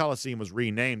Stegman Coliseum was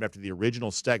renamed after the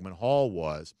original Stegman Hall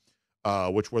was,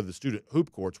 which were the student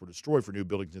hoop courts were destroyed for new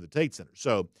buildings in the Tate Center.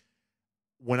 So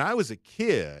when I was a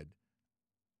kid –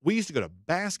 we used to go to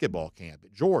basketball camp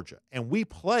at Georgia, and we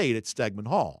played at Stegman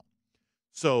Hall.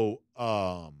 So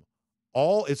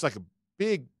it's like a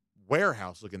big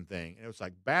warehouse-looking thing, and it was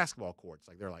like basketball courts.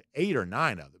 Like there were like 8 or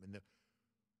 9 of them, and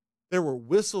there were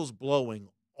whistles blowing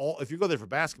all. If you go there for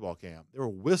basketball camp, there were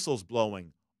whistles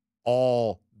blowing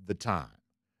all the time.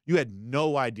 You had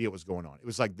no idea what was going on. It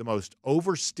was like the most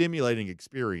overstimulating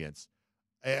experience.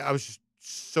 I was just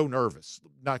so nervous,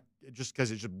 not just because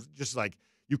it's just like.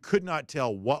 You could not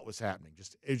tell what was happening.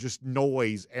 It was just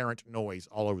noise, errant noise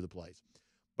all over the place.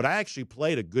 But I actually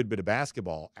played a good bit of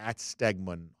basketball at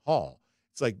Stegman Hall.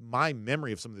 It's like my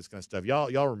memory of some of this kind of stuff.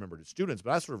 Y'all remember it as students,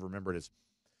 but I sort of remember it as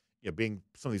being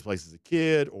some of these places as a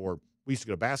kid. Or we used to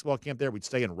go to basketball camp there. We'd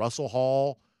stay in Russell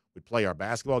Hall. We'd play our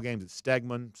basketball games at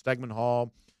Stegman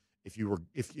Hall. If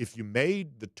you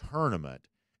made the tournament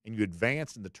and you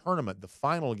advanced in the tournament, the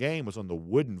final game was on the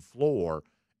wooden floor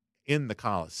in the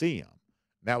Coliseum.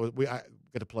 I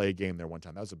got to play a game there one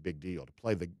time. That was a big deal, to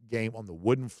play the game on the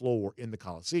wooden floor in the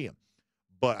Coliseum.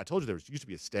 But I told you there used to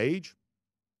be a stage.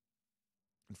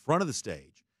 In front of the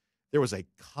stage, there was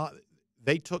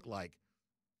they took like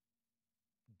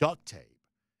duct tape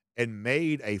and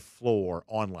made a floor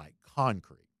on like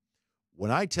concrete. When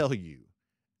I tell you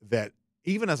that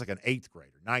even as like an 8th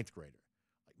grader, 9th grader,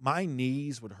 like my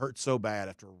knees would hurt so bad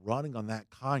after running on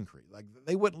that concrete. Like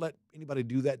they wouldn't let anybody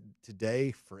do that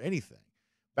today for anything.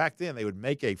 Back then, they would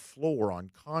make a floor on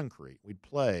concrete. We'd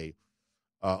play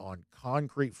on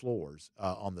concrete floors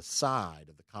on the side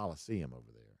of the Coliseum over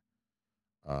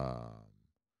there.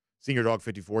 Senior Dog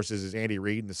 54 says, is Andy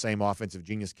Reid in the same offensive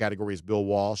genius category as Bill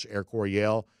Walsh, Air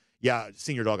Coryell? Yeah,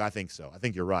 Senior Dog, I think so. I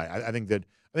think you're right. I think that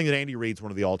Andy Reid's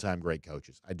one of the all-time great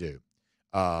coaches. I do.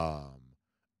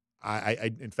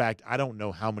 In fact, I don't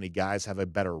know how many guys have a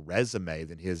better resume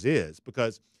than his is,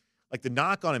 because like the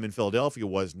knock on him in Philadelphia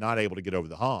was not able to get over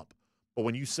the hump. But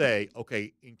when you say,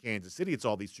 okay, in Kansas City, it's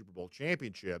all these Super Bowl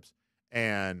championships,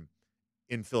 and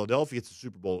in Philadelphia, it's a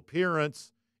Super Bowl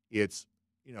appearance, it's,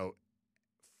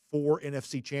 4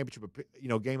 NFC championship,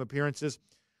 game appearances.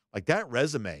 Like that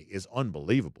resume is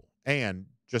unbelievable. And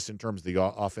just in terms of the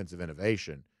offensive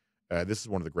innovation, this is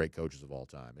one of the great coaches of all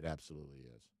time. It absolutely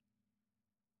is.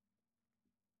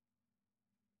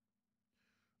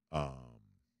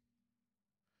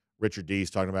 Richard D is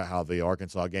talking about how the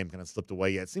Arkansas game kind of slipped away.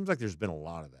 Yeah, it seems like there's been a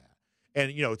lot of that. And,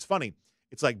 it's funny.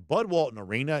 It's like Bud Walton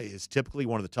Arena is typically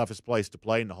one of the toughest places to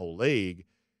play in the whole league.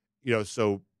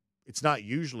 So it's not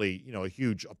usually, a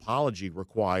huge apology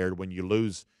required when you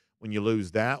lose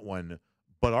that one.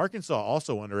 But Arkansas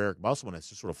also under Eric Musselman has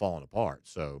just sort of fallen apart.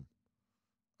 So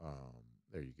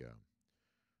there you go.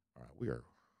 All right,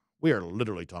 we are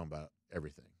literally talking about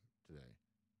everything today.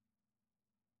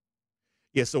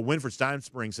 Yeah, so Winford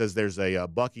Steinspring says there's a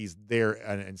Buc-ee's there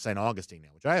in St. Augustine now,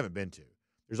 which I haven't been to.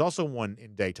 There's also one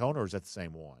in Daytona, or is that the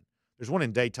same one? There's one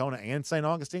in Daytona and St.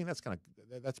 Augustine.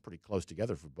 That's pretty close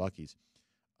together for Buc-ee's.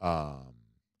 But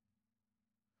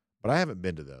I haven't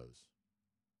been to those.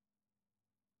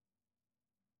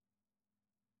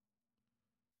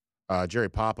 Jerry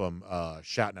Popham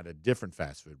shouting at a different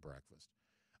fast food breakfast.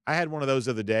 I had one of those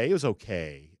the other day. It was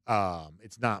okay.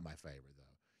 It's not my favorite, though.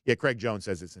 Yeah, Craig Jones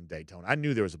says it's in Daytona. I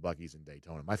knew there was a Buc-ee's in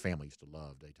Daytona. My family used to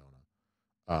love Daytona.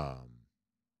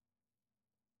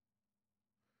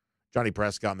 Johnny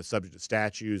Prescott on the subject of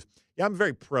statues. Yeah, I'm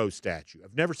very pro-statue.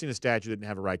 I've never seen a statue that didn't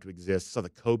have a right to exist. I saw the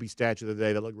Kobe statue the other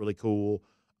day. That looked really cool.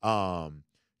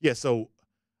 Yeah, so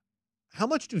how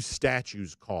much do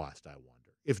statues cost, I wonder?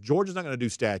 If Georgia's not going to do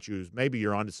statues, maybe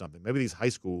you're onto something. Maybe these high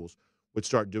schools would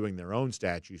start doing their own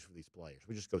statues for these players.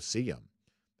 We just go see them.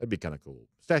 That'd be kind of cool.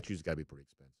 Statues got to be pretty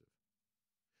expensive.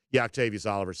 Yeah, Octavius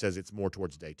Oliver says it's more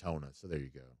towards Daytona. So there you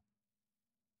go.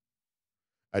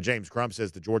 James Crump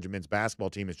says the Georgia men's basketball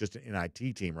team is just an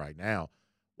NIT team right now.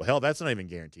 Well, hell, that's not even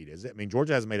guaranteed, is it? I mean,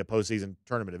 Georgia hasn't made a postseason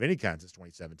tournament of any kind since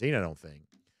 2017, I don't think.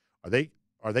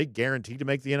 Are they guaranteed to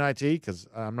make the NIT? Because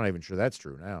I'm not even sure that's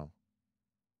true now.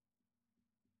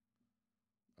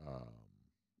 All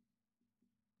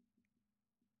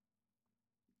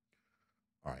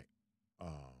right.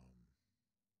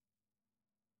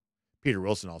 Peter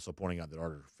Wilson also pointing out that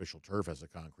artificial turf has a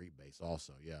concrete base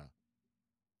also, yeah.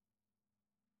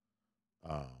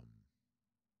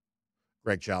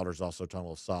 Greg Childers also talking a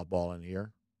little softball in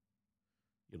here.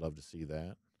 You'd love to see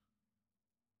that.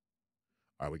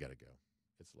 All right, we got to go.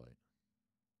 It's late.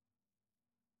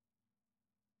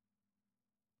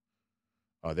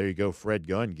 There you go. Fred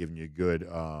Gunn giving you a good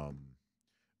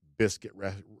biscuit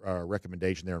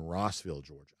recommendation there in Rossville,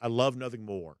 Georgia. I love nothing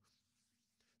more.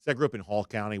 So I grew up in Hall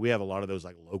County. We have a lot of those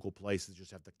like local places that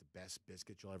just have like the best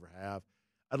biscuits you'll ever have.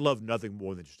 I'd love nothing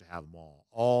more than just to have them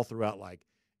all throughout like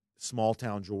small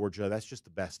town Georgia. That's just the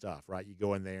best stuff, right? You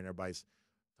go in there and everybody's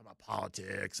talking about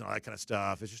politics and all that kind of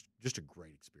stuff. It's just a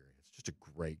great experience. Just a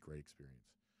great experience.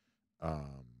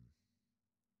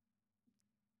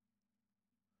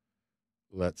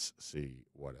 Let's see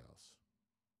what else.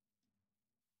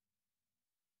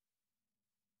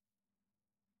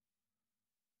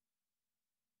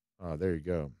 There you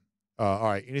go. All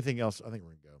right. Anything else? I think we're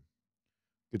going to go.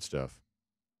 Good stuff.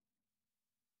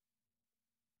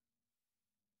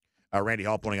 Randy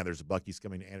Hall pointing out there's a Buc-ee's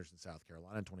coming to Anderson, South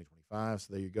Carolina in 2025.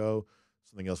 So there you go.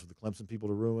 Something else for the Clemson people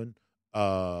to ruin.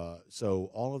 So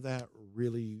all of that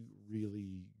really,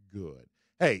 really good.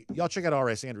 Hey, y'all check out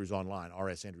RS Andrews online,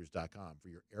 rsandrews.com, for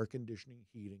your air conditioning,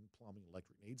 heating, plumbing,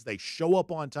 electric needs. They show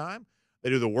up on time. They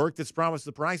do the work that's promised.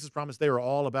 The price is promised. They are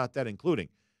all about that, including,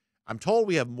 I'm told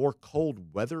we have more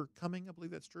cold weather coming. I believe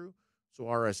that's true. So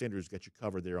RS Andrews got you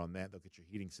covered there on that. They'll get your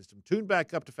heating system tuned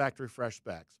back up to factory fresh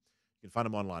specs. You can find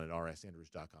them online at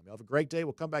rsandrews.com. Y'all have a great day.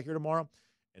 We'll come back here tomorrow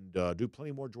and do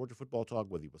plenty more Georgia football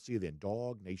talk with you. We'll see you then.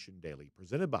 DawgNation Daily,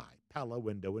 presented by Pella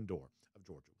Window and Door of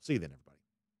Georgia. We'll see you then, everybody.